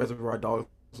of Reservoir Dogs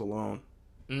alone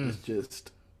is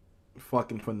just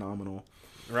fucking phenomenal.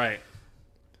 Right.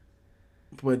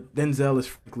 But Denzel is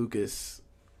Frank Lucas.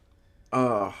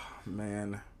 Oh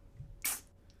man.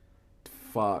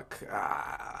 Fuck.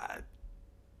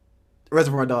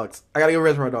 Reservoir Dogs. I gotta go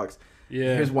Reservoir Dogs.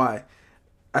 Yeah. Here's why.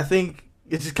 I think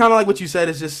it's just kind of like what you said.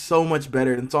 It's just so much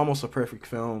better. It's almost a perfect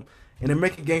film. And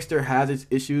American Gangster has its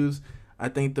issues. I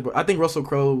think Russell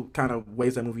Crowe kind of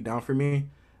weighs that movie down for me.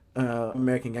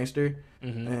 American Gangster.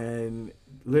 Mm-hmm. And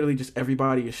literally just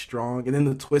everybody is strong. And then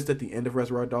the twist at the end of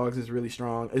Reservoir Dogs is really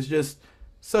strong. It's just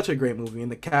such a great movie. And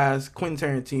the cast,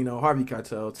 Quentin Tarantino, Harvey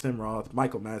Keitel, Tim Roth,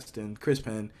 Michael Madsen, Chris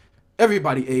Penn,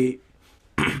 everybody ate.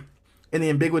 And the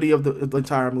ambiguity of the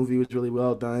entire movie was really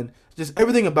well done. Just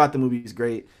everything about the movie is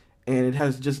great. And it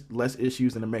has just less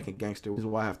issues than American Gangster, which is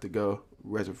why I have to go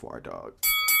Reservoir Dogs.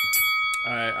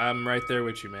 I'm right there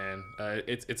with you, man.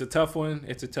 It's a tough one.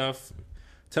 It's a tough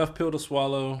pill to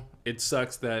swallow. It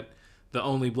sucks that the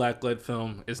only black led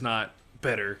film is not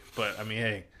better, but I mean,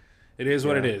 hey, it is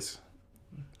what it is.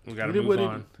 We got to move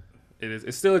on.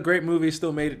 It's still a great movie.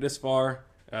 Still made it this far.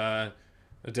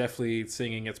 Definitely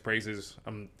singing its praises.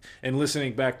 And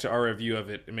listening back to our review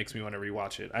of it, it makes me want to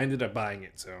rewatch it. I ended up buying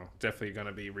it, so definitely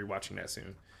gonna be rewatching that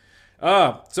soon.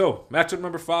 So matchup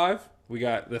number 5, we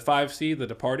got the 5 seed, The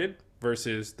Departed,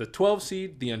 versus the 12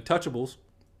 seed, The Untouchables.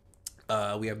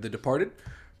 We have The Departed,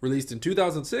 released in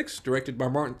 2006, directed by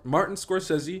Martin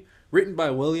Scorsese, written by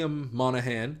William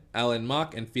Monahan, Alan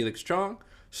Mock, and Felix Chong,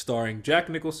 starring Jack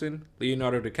Nicholson,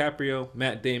 Leonardo DiCaprio,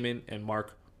 Matt Damon, and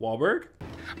Mark Wahlberg.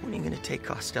 When are you gonna take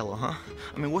Costello, huh?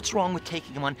 I mean, what's wrong with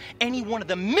taking him on any one of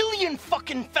the million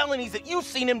fucking felonies that you've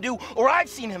seen him do or I've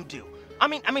seen him do? I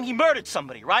mean, he murdered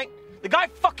somebody, right? The guy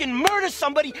fucking murders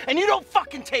somebody and you don't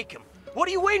fucking take him. What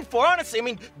are you waiting for, honestly? I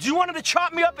mean, do you want him to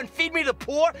chop me up and feed me to the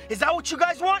poor? Is that what you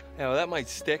guys want? Yeah, well, that might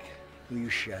stick. Will you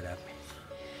shut up?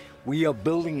 We are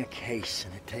building a case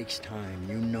and it takes time.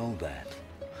 You know that.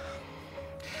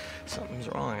 Something's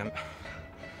wrong.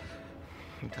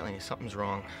 I'm telling you, something's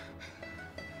wrong.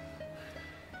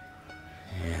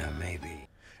 Yeah, maybe.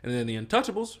 And then The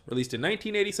Untouchables, released in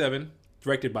 1987,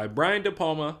 directed by Brian De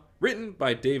Palma, written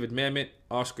by David Mamet,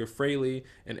 Oscar Fraley,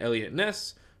 and Elliot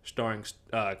Ness, starring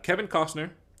Kevin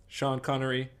Costner, Sean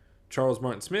Connery, Charles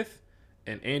Martin Smith,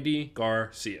 and Andy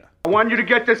Garcia. I want you to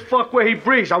get this fuck where he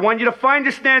breathes. I want you to find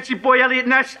this Nancy boy, Elliot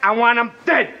Ness. I want him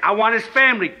dead. I want his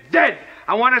family dead.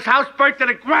 I want his house burnt to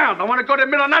the ground. I want to go to the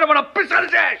middle of the night. I want to piss on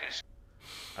his ashes.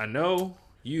 I know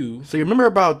you. So you remember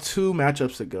about 2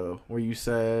 matchups ago where you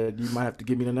said you might have to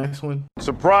give me the next one?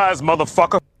 Surprise,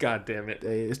 motherfucker. God damn it.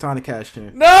 Hey, it's time to cash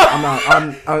in. No!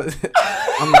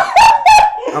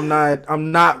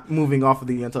 I'm not moving off of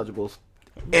The Untouchables.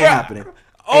 Ain't happening.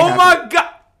 Oh my God.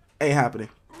 Ain't happening.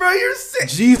 bro. You're sick.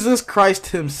 Jesus Christ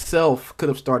himself could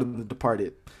have started The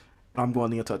Departed. I'm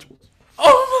going The Untouchables.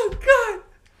 Oh my god.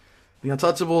 The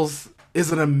Untouchables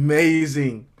is an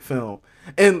amazing film.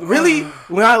 And really,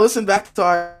 when I listened back to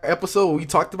our episode where we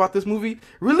talked about this movie,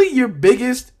 really your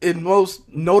biggest and most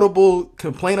notable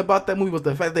complaint about that movie was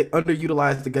the fact they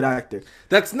underutilized the good actor.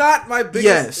 That's not my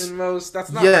biggest and most.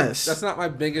 That's not. That's not my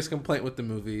biggest complaint with the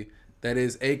movie. That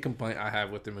is a complaint I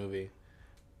have with the movie.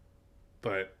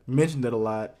 But mentioned it a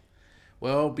lot.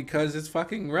 Well, because it's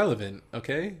fucking relevant.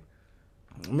 Okay.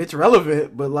 It's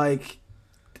relevant, but like,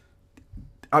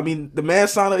 I mean, the man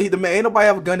signed up. The man, ain't nobody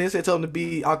have a gun in his head tell him to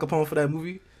be Al Capone for that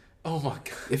movie. Oh my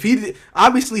god! If he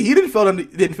obviously he didn't feel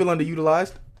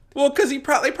underutilized. Well, because they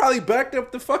probably backed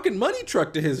up the fucking money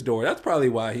truck to his door. That's probably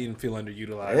why he didn't feel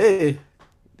underutilized.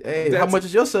 Hey, how much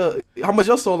is your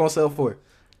soul on sale for?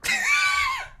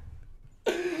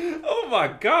 Oh my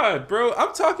god, bro!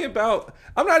 I'm talking about.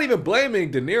 I'm not even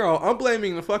blaming De Niro. I'm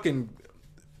blaming the fucking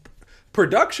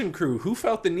production crew who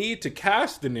felt the need to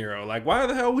cast De Niro. Like, why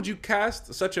the hell would you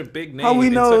cast such a big name? How we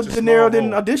know De Niro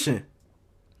didn't audition?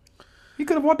 He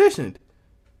could have auditioned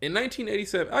in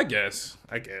 1987. I guess.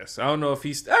 I don't know if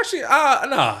he's actually.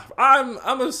 Nah. I'm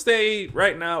gonna stay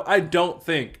right now. I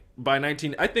think by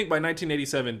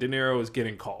 1987, De Niro is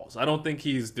getting calls. I don't think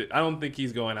he's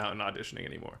going out and auditioning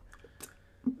anymore.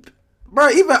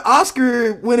 Bro, even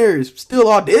Oscar winners still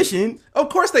audition. Of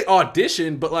course they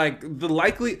audition, but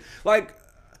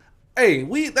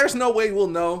there's no way we'll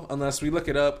know unless we look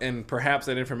it up, and perhaps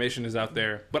that information is out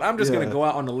there. But I'm just gonna go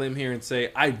out on a limb here and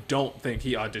say I don't think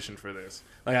he auditioned for this.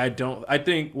 Like I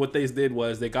think what they did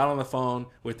was they got on the phone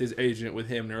with his agent with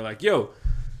him, and they were like, "Yo,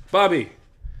 Bobby,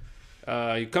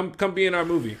 you come be in our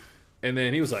movie." And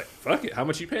then he was like, "Fuck it, how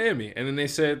much you paying me?" And then they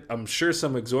said, "I'm sure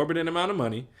some exorbitant amount of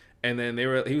money." And then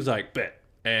he was like, "Bet,"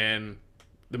 and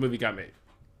the movie got made.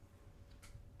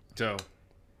 So,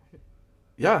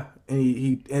 yeah, and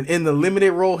he in the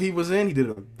limited role he was in, he did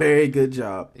a very good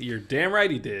job. You're damn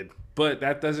right he did, but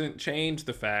that doesn't change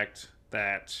the fact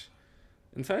that,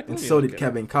 in fact, and so did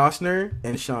Kevin Costner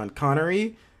and Sean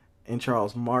Connery, and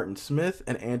Charles Martin Smith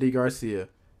and Andy Garcia.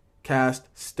 Cast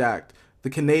stacked.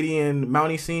 The Canadian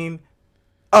mountie scene,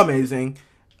 amazing.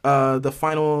 The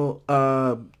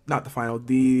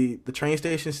train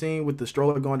station scene with the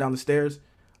stroller going down the stairs,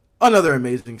 another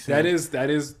amazing scene. That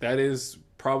is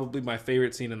probably my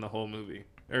favorite scene in the whole movie,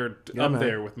 or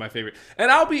there with my favorite.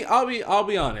 And I'll be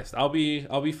honest. I'll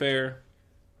be fair.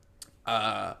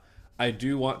 I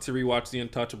do want to rewatch The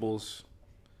Untouchables,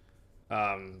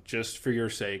 just for your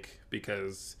sake,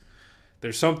 because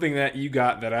there's something that you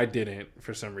got that I didn't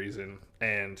for some reason,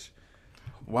 and.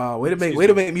 Wow, way to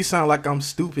make me sound like I'm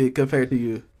stupid compared to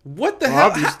you. What the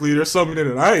hell? Obviously, there's something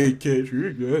that I ain't catch.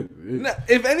 No,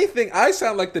 if anything, I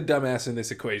sound like the dumbass in this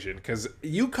equation because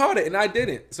you caught it and I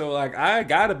didn't. So like, I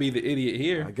gotta be the idiot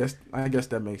here. I guess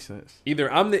that makes sense.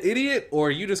 Either I'm the idiot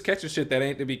or you just catching shit that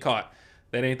ain't to be caught.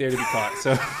 That ain't there to be caught.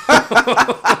 So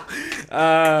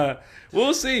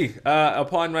we'll see.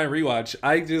 Upon my rewatch,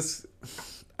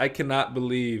 I cannot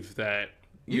believe that.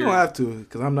 You don't have to,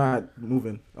 because I'm not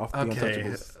moving off The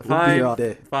Untouchables. We'll be here all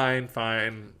day. Fine,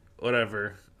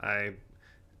 whatever. I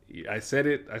said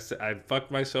it. I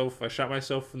fucked myself. I shot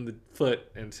myself in the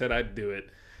foot and said I'd do it,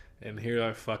 and here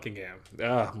I fucking am.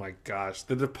 Oh my gosh,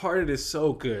 The Departed is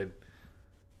so good.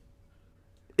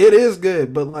 It is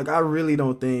good, but like I really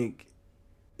don't think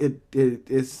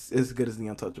it's as good as The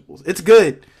Untouchables. It's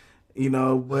good,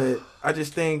 but I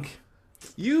just think.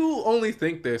 You only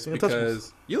think this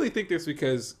because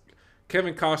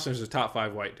Kevin Costner's a top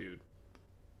 5 white dude.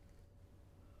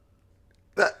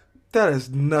 That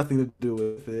has nothing to do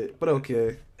with it. But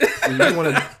okay, you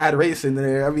want to add race in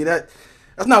there? I mean that's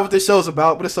not what this show's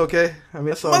about. But it's okay. I mean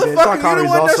that's all good. Sean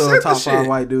Connery's also a top 5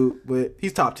 white dude, but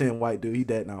he's top 10 white dude. He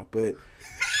dead now, but.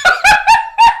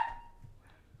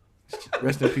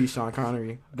 Rest in peace, Sean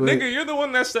Connery. But, nigga, you're the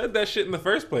one that said that shit in the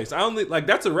first place. I only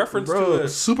that's a reference to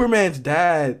Superman's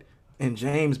dad and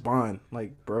James Bond.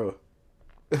 Like, bro.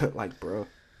 I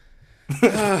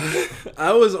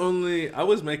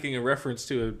was making a reference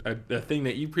to a thing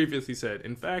that you previously said.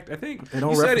 In fact, I think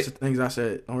don't reference the things I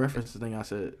said. Don't reference the thing I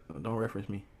said. Don't reference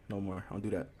me no more. Don't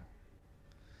do that.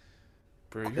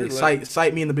 Bro,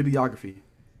 cite me in the bibliography.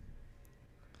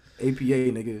 APA,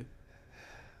 nigga.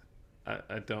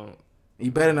 I don't. You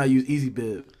better not use Easy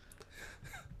Bib.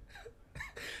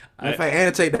 In fact,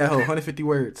 annotate that whole 150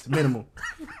 words minimum.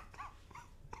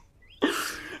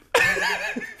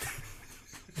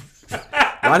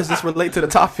 Why does this relate to the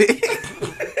topic?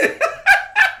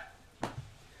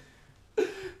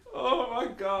 Oh my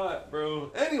god,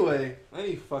 bro. Anyway,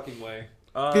 any fucking way.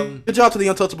 Good job to the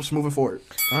Untouchables moving forward.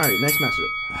 All right, next matchup.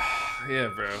 Yeah,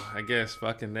 bro. I guess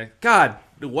fucking next. God,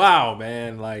 wow,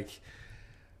 man. Like,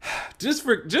 just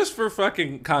for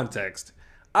fucking context,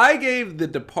 I gave The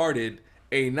Departed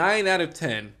a 9 out of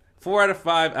 10, 4 out of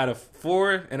 5 out of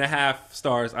 4.5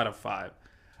 stars out of 5.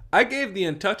 I gave The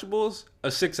Untouchables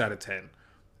a 6 out of 10,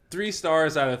 3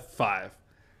 stars out of 5,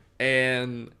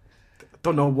 and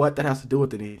don't know what that has to do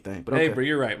with anything. But okay. Hey, bro,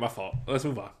 you're right. My fault. Let's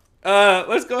move on.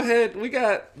 Let's go ahead. We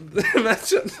got the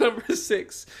matchup number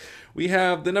 6. We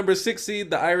have the number 6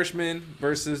 seed, The Irishman,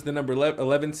 versus the number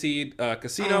 11 seed,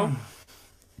 Casino.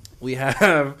 We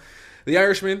have The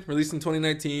Irishman, released in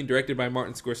 2019, directed by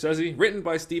Martin Scorsese, written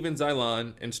by Steven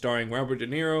Zailon, and starring Robert De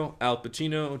Niro, Al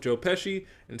Pacino, Joe Pesci,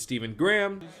 and Stephen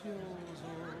Graham.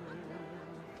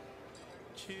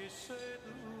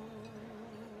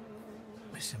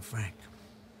 Listen, Frank.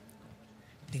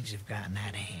 Things have gotten out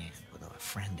of hand with our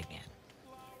friend again.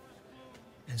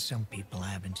 And some people are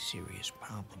having serious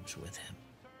problems with him.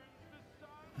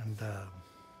 And,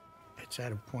 it's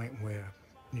at a point where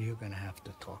you're gonna have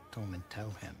to talk to him and tell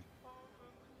him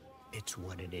it's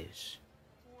what it is.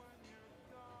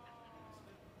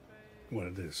 What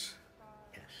it is?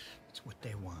 Yes, it's what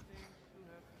they want.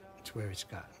 It's where it's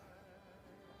gotten.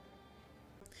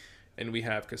 And we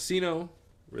have Casino,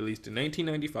 released in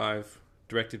 1995,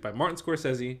 directed by Martin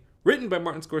Scorsese, written by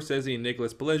Martin Scorsese and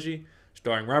Nicholas Pileggi,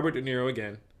 starring Robert De Niro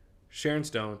again, Sharon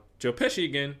Stone, Joe Pesci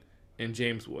again, and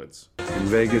James Woods. In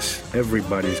Vegas,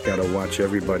 everybody's got to watch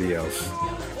everybody else.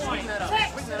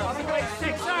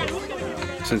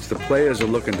 Since the players are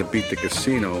looking to beat the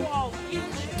casino,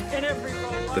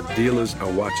 the dealers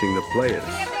are watching the players.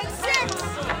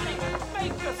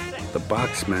 The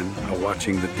boxmen are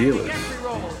watching the dealers.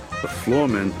 The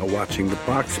floormen are watching the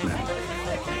boxmen.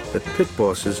 The pit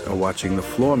bosses are watching the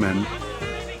floormen.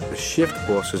 The shift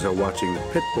bosses are watching the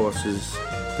pit bosses.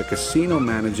 The casino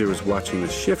manager is watching the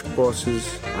shift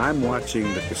bosses. I'm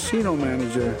watching the casino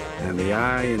manager. And the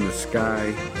eye in the sky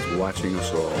is watching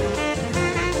us all.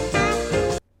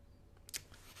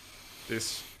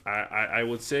 This, I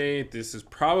would say this is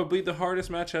probably the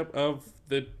hardest matchup of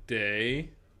the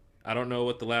day. I don't know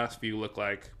what the last few look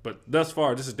like, but thus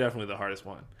far, this is definitely the hardest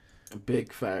one.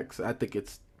 Big facts. I think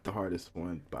it's the hardest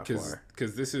one by far.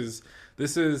 Because this is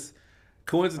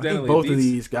coincidentally, I think both of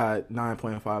these got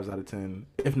 9.5s out of 10,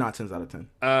 if not 10s out of 10.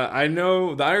 I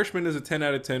know The Irishman is a 10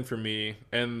 out of 10 for me,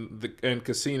 and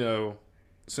Casino,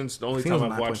 since the only Casino's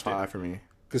time I've watched 9.5 it, for me.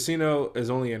 Casino is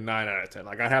only a 9 out of 10.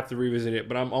 Like, I'd have to revisit it,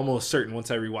 but I'm almost certain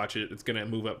once I rewatch it, it's gonna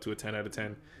move up to a 10 out of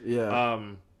 10. Yeah.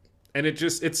 And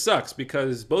it sucks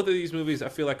because both of these movies I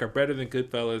feel like are better than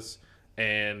Goodfellas,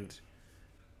 and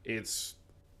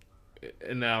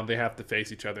now they have to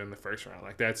face each other in the first round.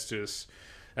 Like, that's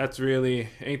really,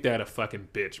 ain't that a fucking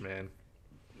bitch, man.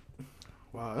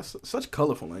 Wow, that's such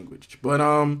colorful language. But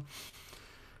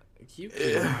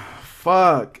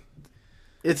fuck.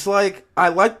 It's like I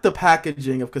like the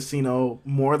packaging of Casino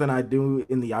more than I do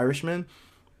in The Irishman.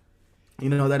 You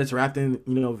know, that it's wrapped in,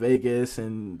 Vegas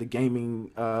and the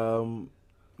gaming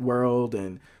world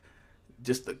and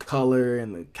just the color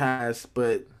and the cast.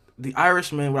 But The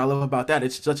Irishman, what I love about that,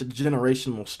 it's such a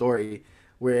generational story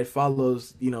where it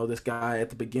follows, this guy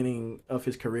at the beginning of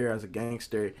his career as a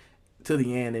gangster to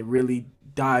the end. It really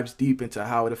dives deep into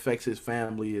how it affects his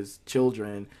family, his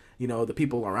children, the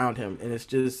people around him. And it's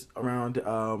just around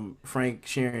Frank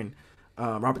Sheeran,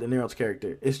 Robert De Niro's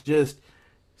character. It's just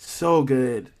so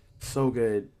good. So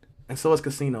good. And so is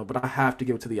Casino, but I have to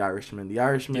give it to The Irishman. The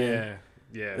Irishman,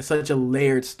 yeah. It's such a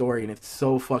layered story, and it's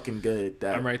so fucking good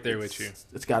that I'm right there with you.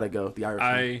 It's got to go. The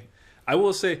Irishman. I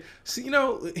will say,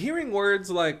 hearing words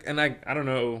like, and I don't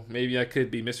know, maybe I could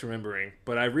be misremembering,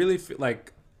 but I really feel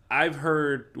like I've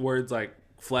heard words like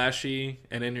flashy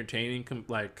and entertaining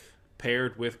like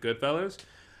paired with Goodfellas,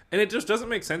 and it just doesn't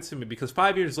make sense to me because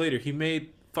 5 years later he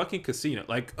made fucking Casino,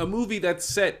 like a movie that's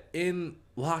set in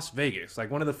Las Vegas, like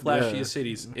one of the flashiest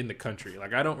cities in the country.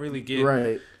 Like, I don't really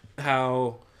get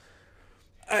how.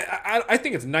 I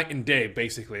think it's night and day,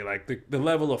 basically. Like the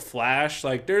level of flash.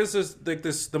 Like, there's the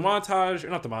montage, or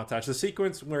not the montage, the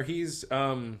sequence where he's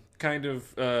kind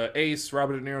of Ace,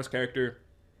 Robert De Niro's character.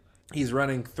 He's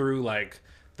running through like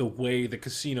the way the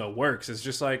casino works. It's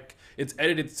just like it's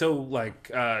edited so like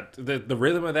the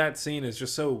rhythm of that scene is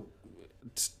just so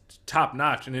top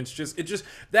notch, and it just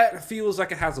that feels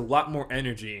like it has a lot more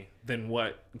energy than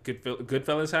what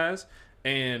Goodfellas has.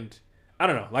 And I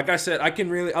don't know, like I said, I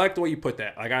like the way you put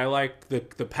that. Like, I like the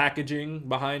packaging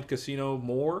behind Casino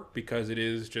more because it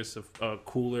is just a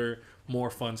cooler, more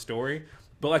fun story.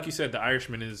 But like you said, The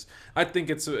Irishman is, I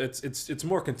think it's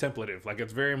more contemplative. Like,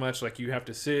 it's very much like you have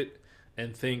to sit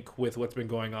and think with what's been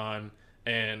going on.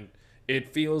 And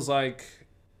it feels like...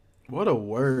 What a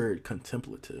word,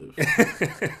 contemplative.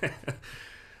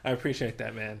 I appreciate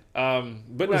that, man.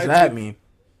 But what does that mean?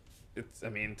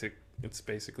 It's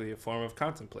basically a form of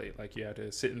contemplate. Like, you have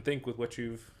to sit and think with what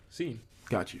you've seen.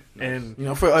 Got you. Nice.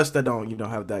 And for us that don't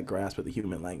have that grasp of the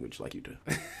human language like you do.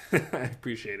 I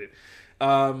appreciate it.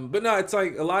 But no, it's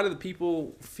like a lot of the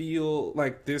people feel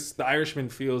like this. The Irishman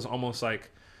feels almost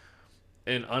like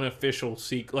an unofficial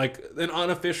an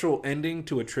unofficial ending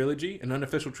to a trilogy, an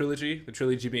unofficial trilogy. The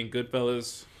trilogy being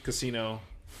Goodfellas, Casino,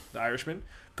 The Irishman,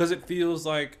 because it feels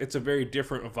like it's a very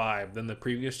different vibe than the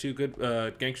previous two good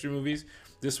gangster movies.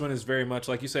 This one is very much,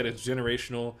 like you said, it's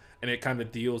generational, and it kind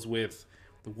of deals with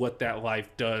what that life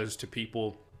does to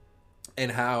people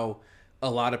and how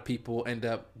a lot of people end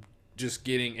up just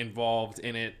getting involved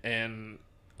in it, and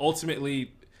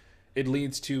ultimately it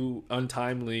leads to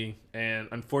untimely and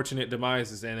unfortunate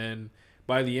demises. And then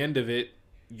by the end of it,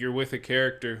 you're with a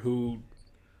character who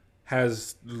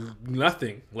has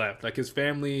nothing left. Like, his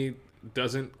family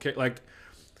doesn't care. Like,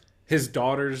 his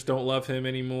daughters don't love him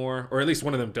anymore, or at least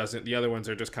one of them doesn't. The other ones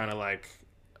are just kind of like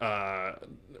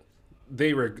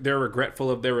they're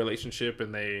regretful of their relationship,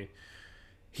 and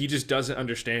he just doesn't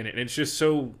understand it. And it's just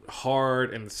so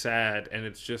hard and sad, and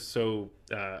it's just so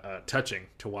touching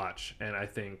to watch. And I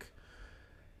think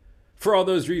for all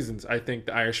those reasons, I think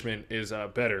The Irishman is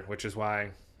better, which is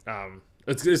why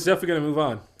it's definitely going to move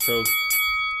on. So,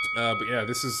 but yeah,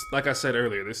 this is, like I said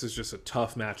earlier, this is just a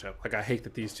tough matchup. Like, I hate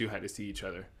that these two had to see each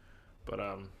other, but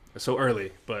so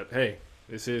early. But hey,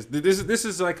 this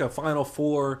is like a Final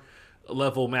Four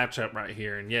level matchup right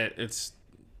here, and yet it's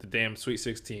the damn Sweet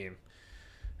 16.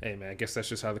 Hey, man, I guess that's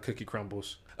just how the cookie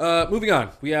crumbles. Moving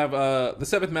on, we have the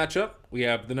seventh matchup. We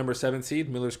have the number 7 seed,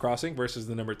 Miller's Crossing, versus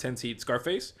the number 10 seed,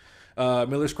 Scarface.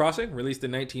 Miller's Crossing, released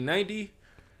in 1990,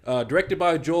 directed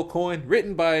by Joel Coen,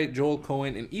 written by Joel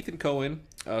Coen and Ethan Coen,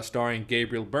 starring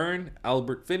Gabriel Byrne,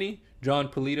 Albert Finney, John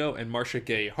Polito, and Marcia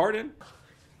Gay Harden.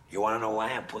 You want to know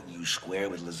why I'm putting you square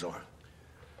with Lazar?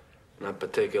 Not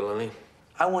particularly.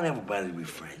 I want everybody to be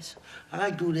friends.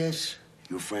 I do this.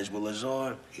 You're friends with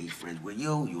Lazar. He's friends with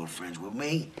you. You're friends with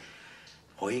me.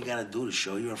 All you gotta do to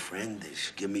show you're a friend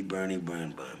is give me Bernie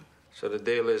Byrne. So the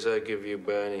deal is I give you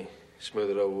Bernie, smooth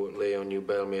it over with Leo, and you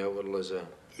bail me out with Lazar.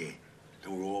 Yeah,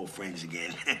 then we're all friends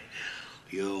again.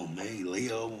 You, me,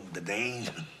 Leo, the Dane.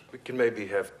 We can maybe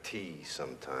have tea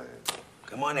sometime.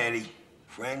 Come on, Eddie.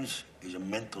 Friends is a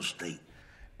mental state.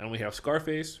 And we have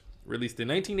Scarface, released in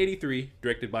 1983,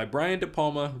 directed by Brian De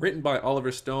Palma, written by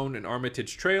Oliver Stone and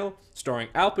Armitage Trail, starring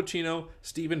Al Pacino,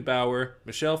 Stephen Bauer,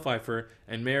 Michelle Pfeiffer,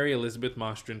 and Mary Elizabeth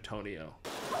Mastrantonio.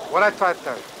 What I try to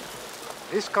tell you,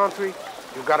 this country,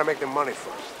 you gotta make the money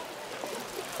first.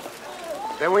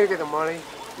 Then when you get the money,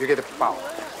 you get the power.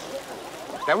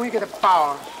 Then when you get the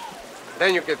power,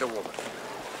 then you get the woman.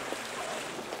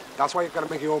 That's why you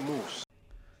gotta make your own moves.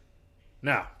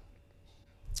 Now,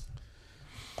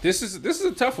 this is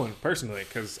a tough one personally,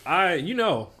 because I'm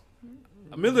here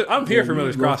for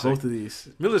Miller's Crossing. Both of these.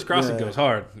 Miller's Crossing goes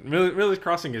hard. Miller's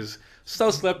Crossing is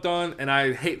so slept on, and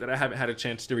I hate that I haven't had a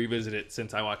chance to revisit it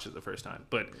since I watched it the first time.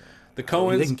 But the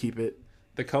Coens, they can keep it.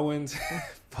 The Coens,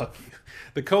 fuck you.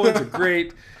 The Coens are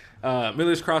great.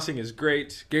 Miller's Crossing is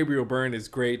great. Gabriel Byrne is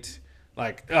great.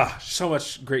 Like, so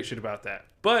much great shit about that.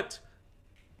 But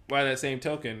by that same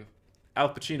token,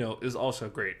 Al Pacino is also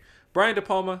great. Brian De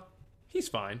Palma, he's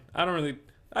fine. I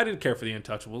didn't care for The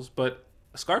Untouchables, but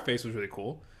Scarface was really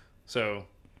cool. So,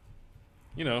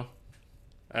 I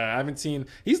haven't seen...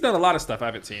 He's done a lot of stuff I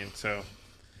haven't seen, so...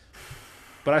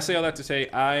 But I say all that to say,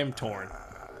 I'm torn.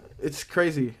 It's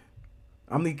crazy.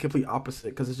 I'm the complete opposite,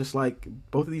 because it's just like,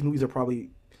 both of these movies are probably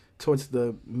towards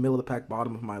the middle of the pack,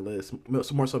 bottom of my list.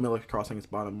 More so Miller's Crossing is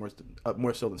bottom,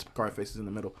 more so than Scarface is in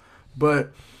the middle.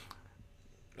 But...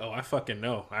 Oh, I fucking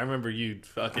know. I remember you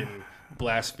fucking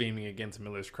blaspheming against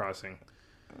Miller's Crossing.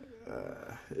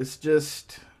 It's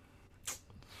just,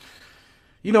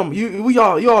 you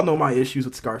all know my issues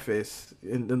with Scarface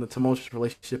and the tumultuous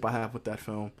relationship I have with that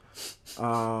film.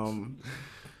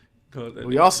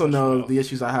 We also know the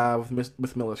issues I have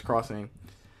with Miller's Crossing.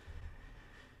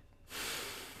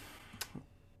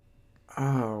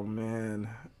 Oh man.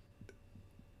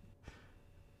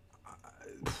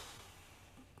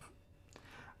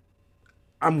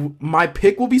 My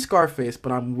pick will be Scarface,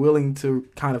 but I'm willing to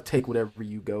kind of take whatever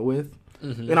you go with.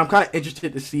 Mm-hmm. And I'm kind of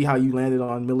interested to see how you landed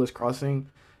on Miller's Crossing,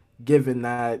 given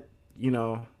that,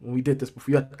 when we did this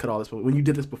before, you had to cut all this, but when you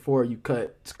did this before, you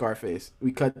cut Scarface.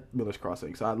 We cut Miller's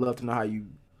Crossing. So I'd love to know how you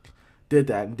did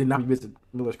that and did not revisit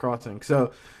Miller's Crossing.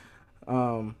 So,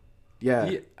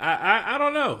 Yeah. I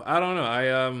don't know.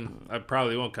 I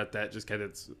probably won't cut that just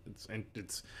because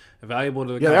it's valuable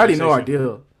to the Yeah, they already know our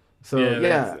deal. So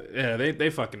they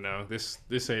fucking know. This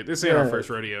ain't our first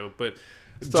rodeo, but.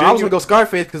 So I was gonna go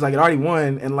Scarface because like it already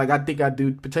won, and like I think I do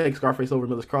take Scarface over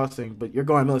Miller's Crossing, but you're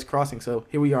going Miller's Crossing, so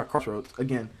here we are, crossroads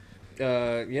again.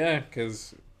 Yeah,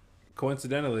 because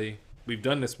coincidentally we've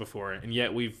done this before, and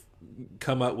yet we've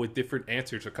come up with different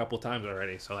answers a couple times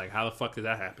already. So like, how the fuck did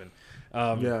that happen?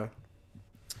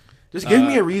 Just give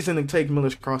me a reason to take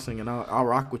Miller's Crossing, and I'll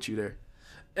rock with you there.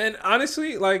 And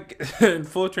honestly, like in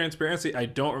full transparency, I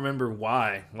don't remember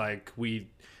why. I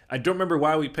don't remember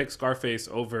why we picked Scarface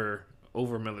over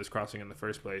Miller's Crossing in the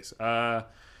first place.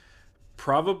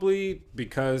 Probably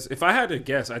because if I had to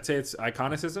guess, I'd say it's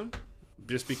iconicism.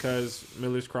 Just because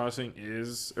Miller's Crossing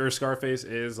Scarface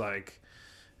is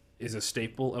a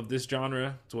staple of this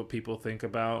genre. It's what people think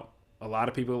about. A lot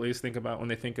of people at least think about when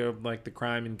they think of like the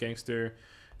crime and gangster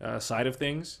side of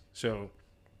things. So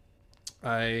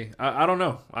I don't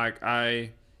know. I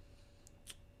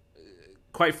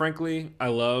quite frankly, I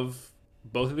love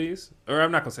both of these. Or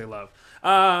I'm not gonna say love.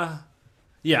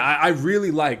 Yeah, I really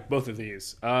like both of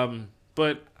these.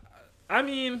 But I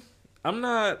mean,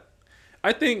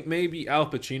 I think maybe Al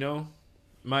Pacino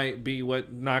might be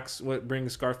what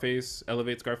brings Scarface,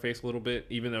 elevates Scarface a little bit,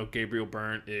 even though Gabriel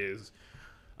Byrne is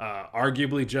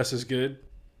arguably just as good,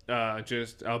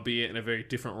 just albeit in a very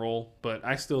different role. But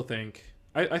I still think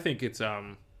I think it's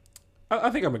I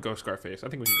think I'm gonna go Scarface. I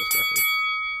think we can go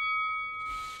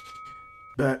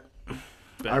Scarface. Bet.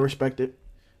 I respect it.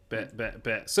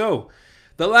 Bet. So,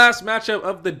 the last matchup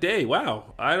of the day.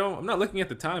 Wow, I'm not looking at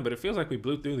the time, but it feels like we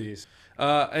blew through these.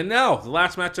 And now the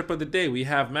last matchup of the day, we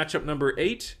have matchup number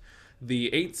 8,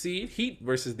 the 8 seed Heat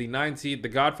versus the 9 seed The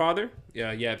Godfather. You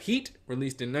have Heat,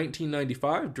 released in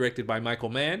 1995, directed by Michael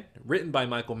Mann, written by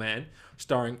Michael Mann,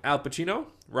 starring Al Pacino,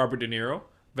 Robert De Niro,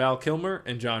 Val Kilmer,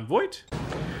 and Jon Voight.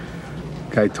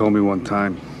 Guy told me one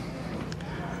time,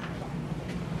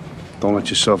 don't let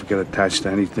yourself get attached to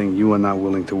anything you are not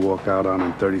willing to walk out on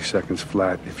in 30 seconds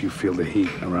flat if you feel the heat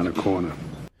around the corner.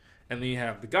 And then you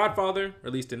have The Godfather,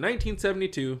 released in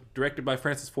 1972, directed by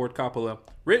Francis Ford Coppola,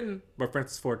 written by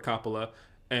Francis Ford Coppola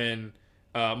and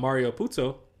Mario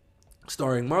Puzo,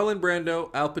 starring Marlon Brando,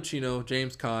 Al Pacino,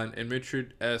 James Caan, and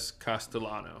Richard S.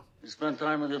 Castellano. You spend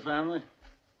time with your family?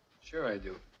 Sure I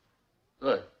do.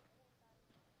 Good.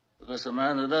 Because a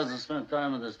man who doesn't spend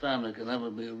time with his family can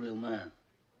never be a real man.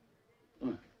 Come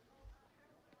here.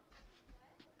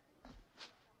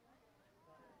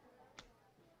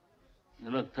 You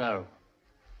look terrible.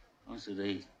 I want you to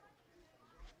eat.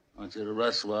 I want you to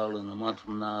rest well, and a month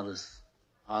from now, this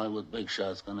Hollywood big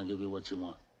shot's gonna give you what you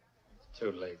want. It's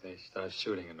too late. They start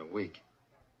shooting in a week.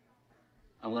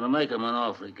 I'm gonna make him an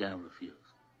offer he can't refuse.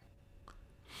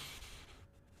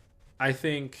 I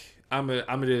think I'm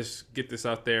gonna just get this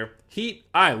out there. Heat,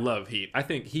 I love Heat. I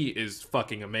think Heat is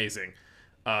fucking amazing.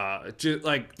 Just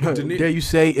like dare you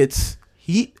say it's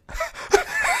Heat?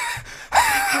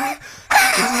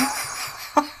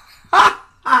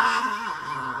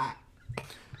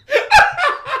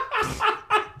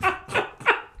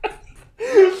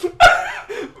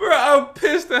 Bro, I'm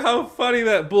pissed at how funny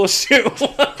that bullshit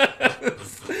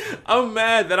was. I'm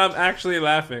mad that I'm actually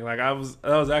laughing. Like that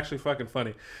was actually fucking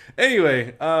funny.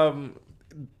 Anyway, Al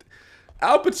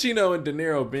Pacino and De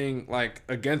Niro being like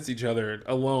against each other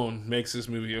alone makes this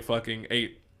movie a fucking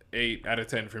 8 out of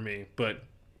 10 for me. But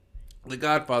The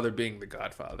Godfather being The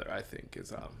Godfather, I think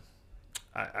is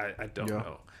I don't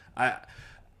know.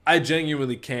 I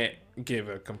genuinely can't give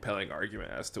a compelling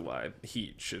argument as to why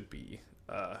Heat should beat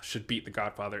The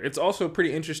Godfather. It's also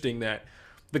pretty interesting that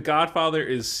The Godfather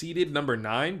is seeded number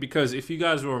 9 because if you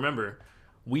guys will remember,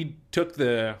 we took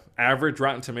the average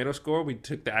Rotten Tomato score, we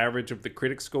took the average of the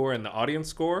critic score and the audience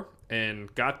score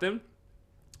and got them.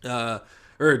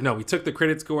 We took the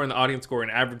critic score and the audience score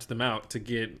and averaged them out to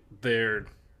get their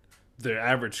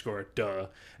average score,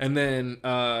 and then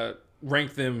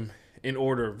ranked them in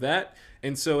order of that.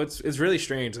 And so it's really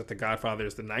strange that The Godfather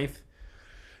is the 9th.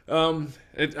 I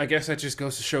guess that just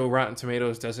goes to show Rotten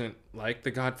Tomatoes doesn't like The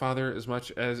Godfather as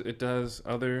much as it does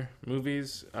other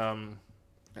movies. I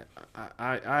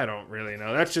don't really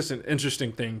know. That's just an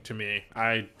interesting thing to me.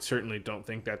 I certainly don't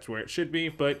think that's where it should be,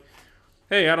 but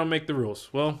hey, I don't make the rules.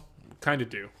 Well, kind of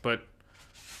do, but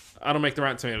I don't make the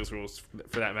Rotten Tomatoes rules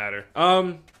for that matter.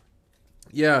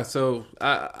 Yeah, so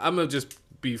I'm gonna just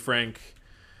be frank.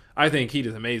 I think Heat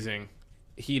is amazing.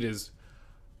 Heat is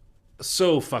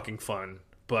so fucking fun,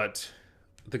 but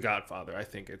The Godfather, I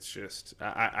think it's just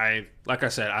I like I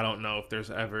said, I don't know if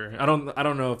there's ever I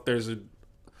don't know if there's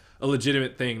a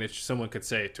legitimate thing that someone could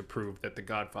say to prove that The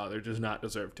Godfather does not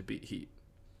deserve to beat Heat.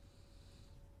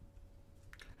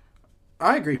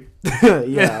 I agree.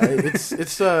 Yeah, it's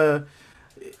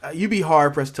you'd be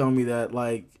hard pressed telling me that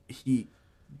like Heat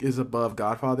is above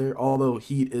Godfather, although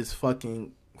Heat is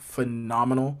fucking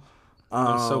phenomenal.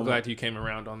 I'm so glad you came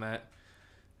around on that.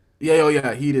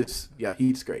 Yeah, Heat's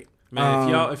great.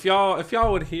 Man, if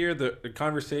y'all would hear the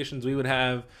conversations we would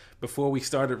have before we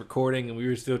started recording, and we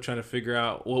were still trying to figure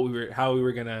out how we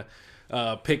were gonna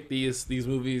pick these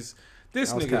movies.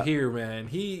 This nigga here, man,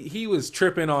 he was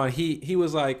tripping on Heat. He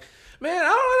was like, man, I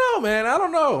don't know, man. I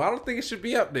don't know. I don't think it should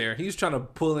be up there. He's trying to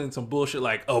pull in some bullshit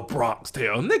like, oh, Bronx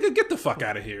Tale. Nigga, get the fuck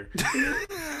out of here.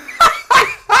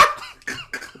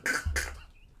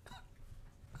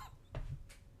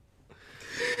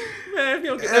 Man, if you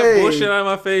don't get that bullshit out of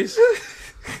my face.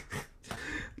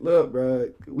 Look,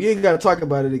 bro, we ain't gotta talk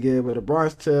about it again, but a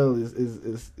Bronx Tale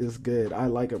is good. I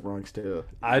like a Bronx Tale.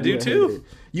 I do too.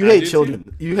 You hate children.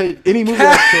 Too. You hate any movie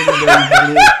that's children,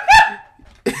 bro.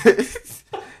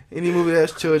 Any movie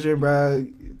that's children, bro.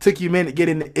 Took you a minute to get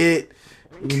into it.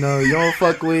 You know, you don't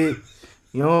fuck with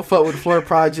the Florida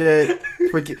Project.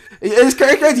 It's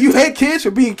crazy. You hate kids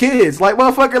for being kids. Like,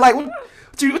 motherfucker, like, what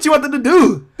you want them to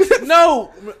do?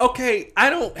 No, okay, I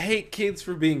don't hate kids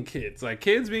for being kids. Like,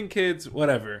 kids being kids,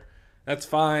 whatever. That's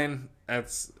fine.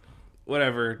 That's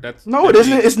whatever. No, it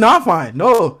isn't. It's not fine.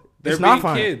 No, it's not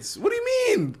fine. Kids. What do you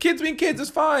mean? Kids being kids is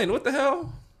fine. What the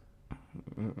hell?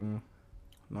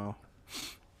 No.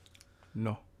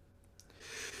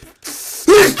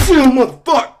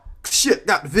 Motherfucker. Shit,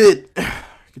 got the vid.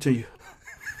 Continue.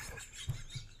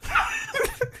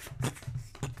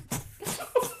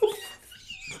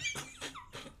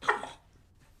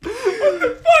 What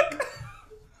the fuck?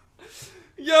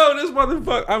 Yo, this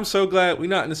motherfucker. I'm so glad we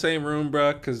not in the same room,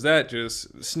 bro, because that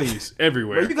just sneezed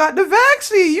everywhere. Bro, you got the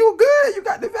vaccine. You good. You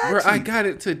got the vaccine. Bro, I got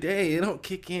it today. It don't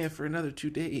kick in for another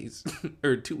 2 days.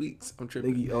 Or 2 weeks. I'm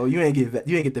tripping. Oh, you ain't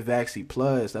get the vaccine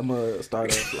plus. I'm gonna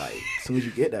start off like as soon as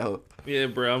you get that hoe. Yeah,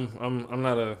 bro. I'm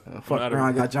not a fuck around.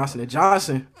 I got Johnson &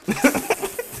 Johnson.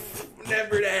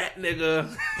 Never that, nigga.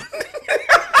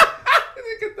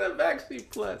 Get that Vaccine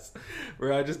Plus.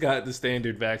 Bro, I just got the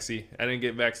standard Vaccine. I didn't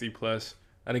get Vaccine Plus.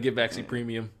 I didn't get Vaccine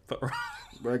Premium.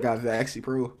 Bro, I got Vaccine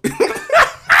Pro.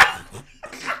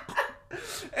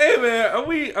 Hey man, are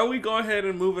we going ahead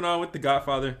and moving on with The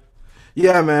Godfather?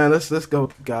 Yeah, man. Let's go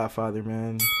with The Godfather,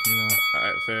 man. You know. All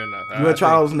right, fair enough. You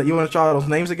want to try those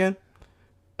names again?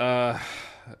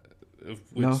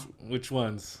 Which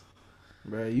ones?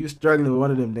 Bro, you struggling with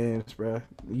one of them names, bro.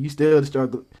 You still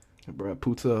struggle. Bro,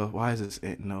 Puta, why is this?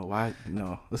 No, why?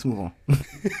 No, let's move on.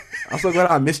 I'm so glad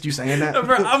I missed you saying that.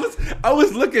 Bro, I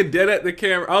was looking dead at the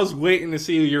camera. I was waiting to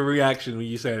see your reaction when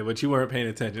you said it, but you weren't paying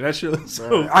attention. That shit was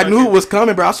so I knew it was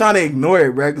coming, bro. I was trying to ignore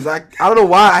it, bro, because I don't know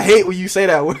why I hate when you say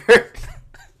that word.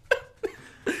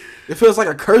 It feels like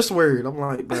a curse word. I'm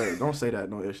like, bro, don't say that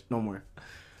no more.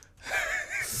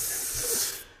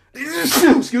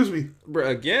 Excuse me. Bro,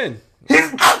 again.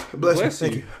 Bless you.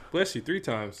 Thank you. Bless you 3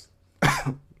 times.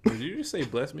 Did you just say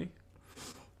bless me?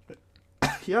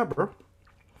 Yeah, bro.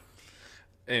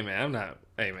 Hey man,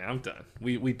 I'm done.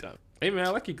 We done. Hey man, I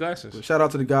like your glasses. Well, shout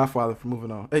out to The Godfather for moving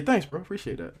on. Hey, thanks, bro.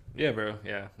 Appreciate that. Yeah, bro.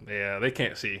 Yeah. They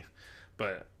can't see,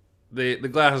 but the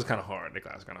glass is kind of hard.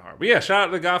 But yeah, shout out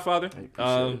to The Godfather.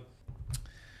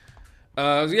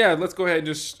 Yeah, let's go ahead and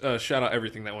just shout out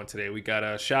everything that went today. We got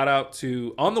a shout out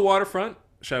to On the Waterfront.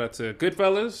 Shout out to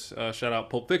Goodfellas. Shout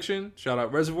out Pulp Fiction. Shout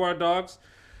out Reservoir Dogs.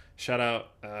 Shout out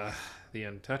The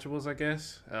Untouchables, I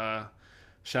guess.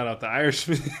 Shout out The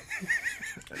Irishman.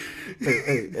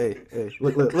 Hey.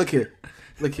 Look here.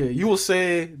 You will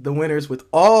say the winners with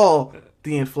all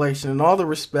the inflation and all the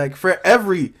respect for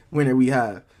every winner we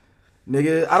have.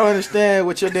 Nigga, I don't understand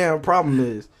what your damn problem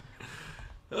is.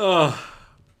 Oh,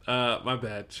 my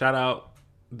bad. Shout out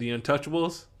The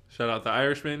Untouchables. Shout out The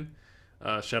Irishman.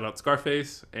 Shout out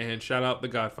Scarface. And shout out The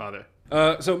Godfather.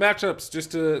 So matchups,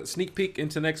 just to sneak peek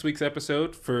into next week's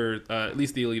episode for at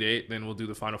least the Elite 8, then we'll do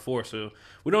the Final 4. So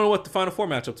we don't know what the Final 4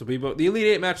 matchups will be, but the Elite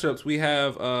 8 matchups, we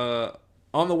have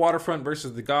On the Waterfront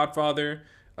versus The Godfather,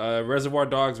 Reservoir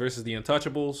Dogs versus The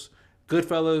Untouchables,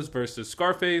 Goodfellas versus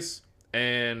Scarface,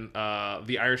 and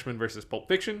The Irishman versus Pulp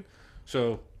Fiction.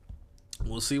 So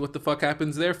we'll see what the fuck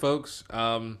happens there, folks.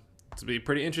 It's be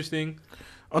pretty interesting.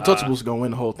 Untouchables gonna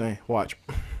win the whole thing. Watch.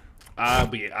 I'll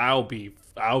be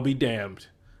damned.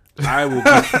 I'll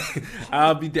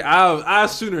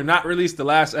sooner not release the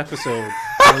last episode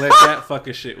than let that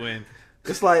fucking shit win.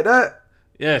 It's like that.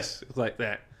 Yes, it's like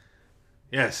that.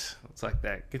 Yes, it's like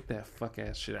that. Get that fuck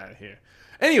ass shit out of here.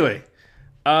 Anyway,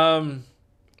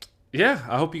 yeah,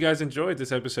 I hope you guys enjoyed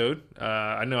this episode.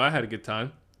 I know I had a good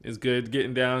time. It's good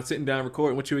sitting down,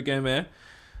 recording with you again, man.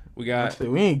 We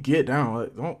ain't get down.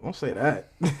 Like, don't say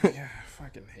that. Yeah, I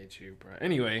fucking hate you, bro.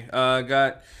 Anyway,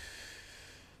 got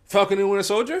Falcon and Winter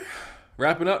Soldier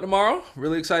wrapping up tomorrow.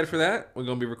 Really excited for that. We're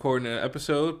gonna be recording an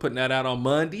episode, putting that out on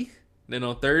Monday. Then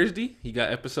on Thursday, you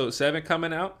got episode 7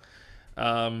 coming out.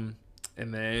 And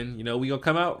then we gonna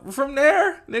come out from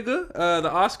there, nigga. The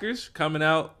Oscars coming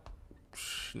out.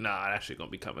 Nah, actually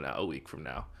gonna be coming out a week from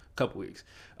now, a couple weeks.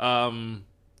 Am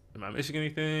I missing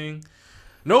anything?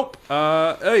 Nope.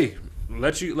 Hey,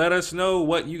 let us know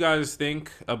what you guys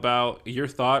think about your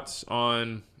thoughts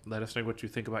on. Let us know what you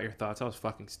think about your thoughts. I was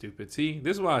fucking stupid. See,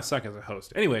 this is why I suck as a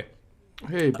host. Anyway.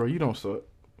 Hey, bro, you don't suck.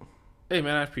 Hey,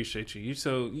 man, I appreciate you. You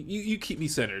keep me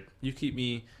centered. You keep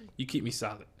me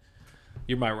solid.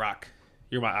 You're my rock.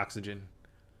 You're my oxygen.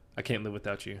 I can't live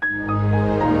without you. Bro,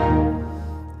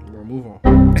 move on.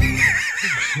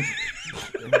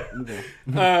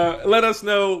 Let us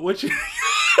know what you.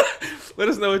 Let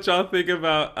us know what y'all think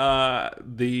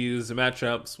about these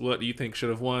matchups. What do you think should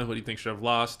have won? What do you think should have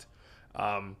lost?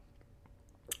 Are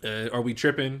we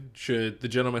tripping? Should The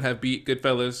Gentleman have beat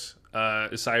Goodfellas?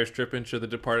 Is Cyrus tripping? Should The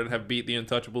Departed have beat The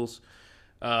Untouchables?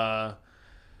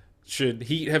 Should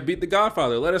Heat have beat The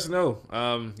Godfather? Let us know.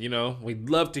 We'd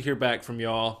love to hear back from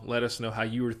y'all. Let us know how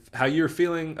you're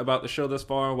feeling about the show thus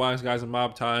far. Wise Guys and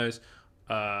Mob Ties.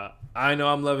 I know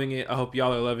I'm loving it. I hope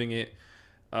y'all are loving it.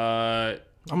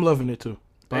 I'm loving it too.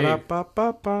 Hey. I'm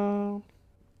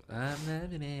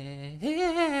loving it.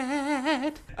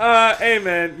 Hey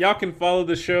man, y'all can follow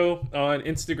the show on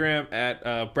Instagram at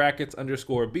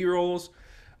brackets_B-rolls.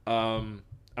 I'm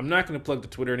not gonna plug the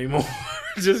Twitter anymore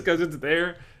just because it's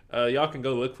there. Y'all can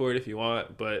go look for it if you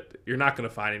want, but you're not gonna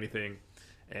find anything.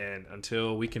 And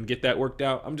until we can get that worked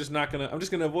out, I'm just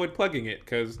gonna avoid plugging it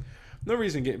because no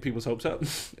reason getting people's hopes up.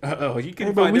 You can.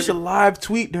 Hey, but we should live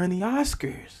tweet during the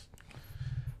Oscars.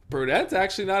 Bro, that's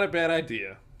actually not a bad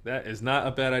idea. That is not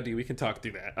a bad idea. We can talk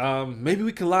through that. Maybe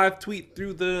we can live tweet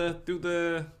through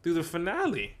the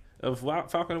finale of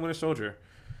Falcon and Winter Soldier.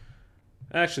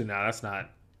 Actually, no,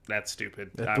 that's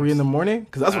stupid. At 3 a.m?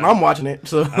 Because that's when I'm watching it.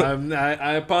 So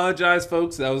I apologize,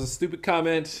 folks. That was a stupid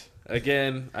comment.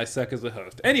 Again, I suck as a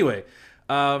host. Anyway,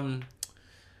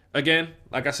 again,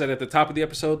 like I said at the top of the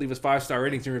episode, leave us 5-star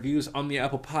ratings and reviews on the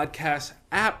Apple Podcast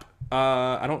app.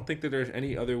 I don't think that there's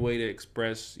any other way to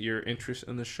express your interest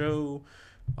in the show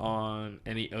on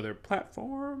any other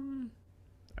platform.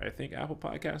 I think Apple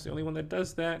Podcast is the only one that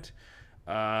does that.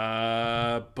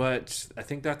 But I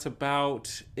think that's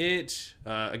about it.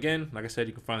 Again, like I said,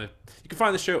 you can find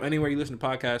the show anywhere you listen to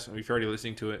podcasts. Or if you're already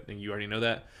listening to it, then you already know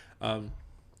that.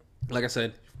 Like I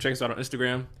said, check us out on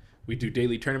Instagram. We do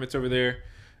daily tournaments over there.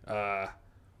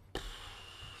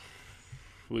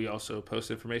 We also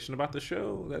post information about the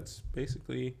show. That's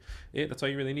basically it. That's all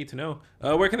you really need to know.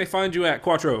 Where can they find you at,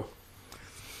 Quattro?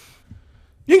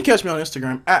 You can catch me on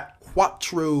Instagram at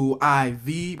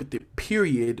QuattroIV with the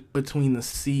period between the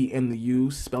C and the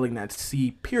U, spelling that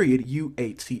C period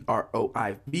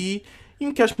UATROIV. You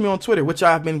can catch me on Twitter, which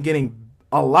I've been getting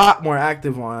a lot more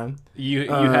active on. You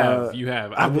have.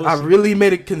 I really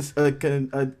made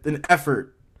an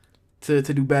effort to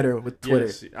do better with Twitter.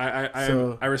 Yes,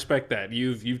 I respect that.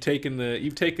 You've taken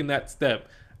that step,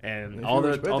 and all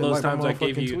those times I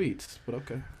gave you tweets, but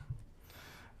okay.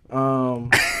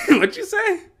 What'd you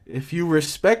say? If you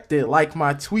respect it, like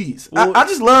my tweets. Well, I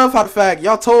just love how the fact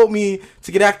y'all told me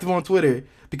to get active on Twitter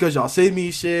because y'all send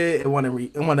me shit and want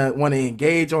to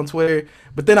engage on Twitter.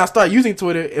 But then I start using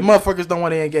Twitter and motherfuckers don't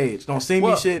want to engage. Don't send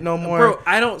me shit no more. Bro,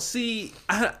 I don't see.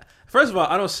 First of all,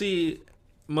 I don't see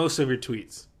most of your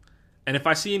tweets. And if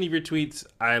I see any of your tweets,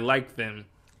 I like them.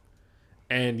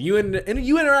 And you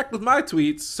interact with my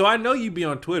tweets, so I know you be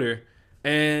on Twitter.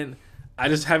 And I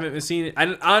just haven't been seeing it.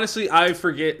 Honestly, I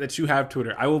forget that you have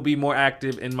Twitter. I will be more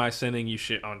active in my sending you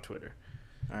shit on Twitter.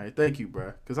 All right, thank you,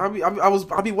 bro. Because I'll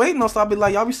be waiting on stuff. I'll be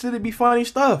like, y'all be sending me funny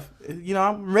stuff.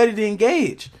 I'm ready to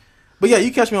engage. But yeah,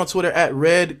 you catch me on Twitter at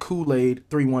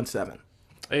RedKool-Aid317.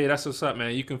 Hey, that's what's up,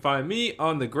 man. You can find me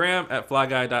on the gram at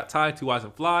flyguy.ty, 2 Y's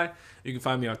and fly. You can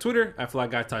find me on Twitter at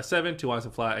flyguyty7, 2 Y's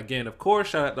and fly. Again, of course,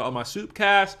 shout out to all my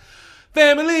Soupcast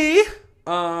family.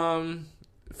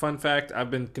 Fun fact,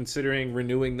 I've been considering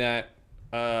renewing that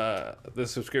the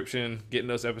subscription, getting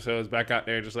those episodes back out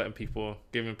there, just giving people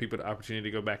the opportunity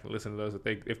to go back and listen to those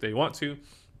if they want to.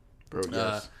 Bro,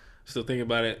 yes. Still thinking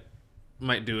about it.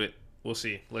 Might do it. We'll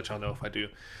see. Let y'all know if I do.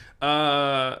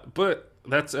 But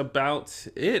that's about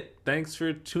it. Thanks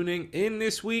for tuning in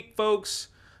this week, folks.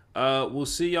 We'll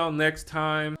see y'all next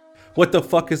time. What the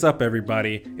fuck is up,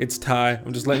 everybody? It's Ty.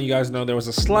 I'm just letting you guys know there was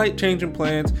a slight change in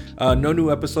plans. No new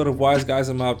episode of Wise Guys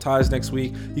and Mob Ties next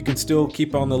week. You can still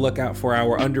keep on the lookout for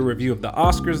our under review of the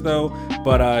Oscars, though.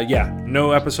 But yeah,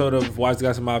 no episode of Wise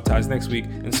Guys and Mob Ties next week.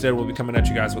 Instead, we'll be coming at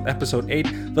you guys with episode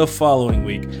 8 the following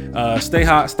week. Stay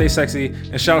hot, stay sexy,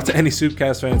 and shout out to any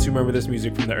Soupcast fans who remember this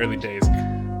music from the early days.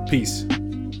 Peace.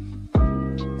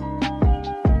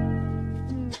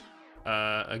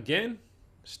 Again,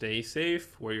 stay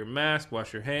safe, wear your mask,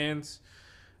 wash your hands.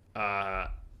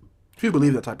 If you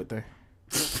believe that type of thing.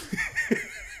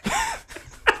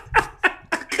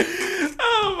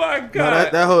 Oh my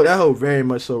God. No, that whole very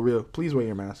much so real. Please wear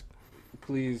your mask.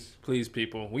 Please,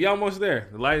 people. We almost there.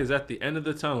 The light is at the end of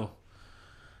the tunnel.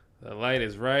 The light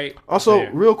is right Also,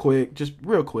 there. real quick, if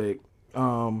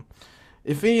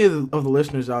any of the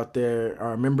listeners out there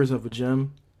are members of a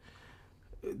gym,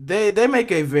 they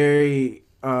make a very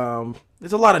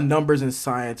there's a lot of numbers and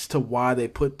science to why they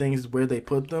put things where they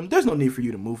put them. There's no need for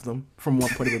you to move them from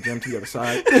one point of the gym to the other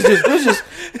side. There's just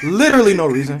literally no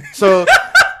reason. So,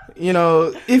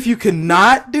 if you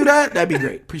cannot do that, that'd be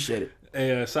great. Appreciate it.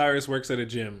 Hey, Cyrus works at a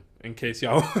gym. In case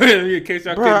y'all,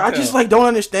 bro, I just don't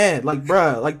understand. Like,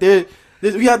 bro,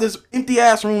 we have this empty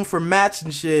ass room for mats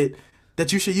and shit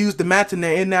that you should use the mats in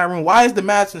that room. Why is the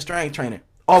mats in strength training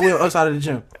all the way on the other side of the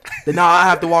gym? Then now I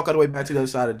have to walk all the way back to the other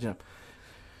side of the gym.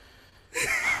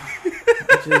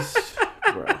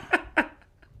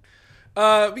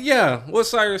 Yeah, what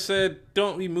Cyrus said,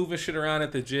 don't be moving shit around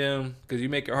at the gym because you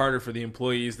make it harder for the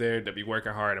employees there to be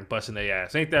working hard and busting their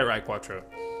ass. Ain't that right, Quattro?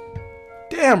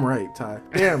 Damn right, Ty.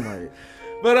 Damn right.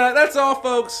 But that's all,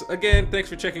 folks. Again, thanks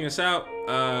for checking us out.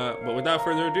 But without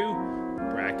further ado,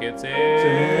 brackets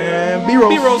and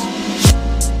B-rolls.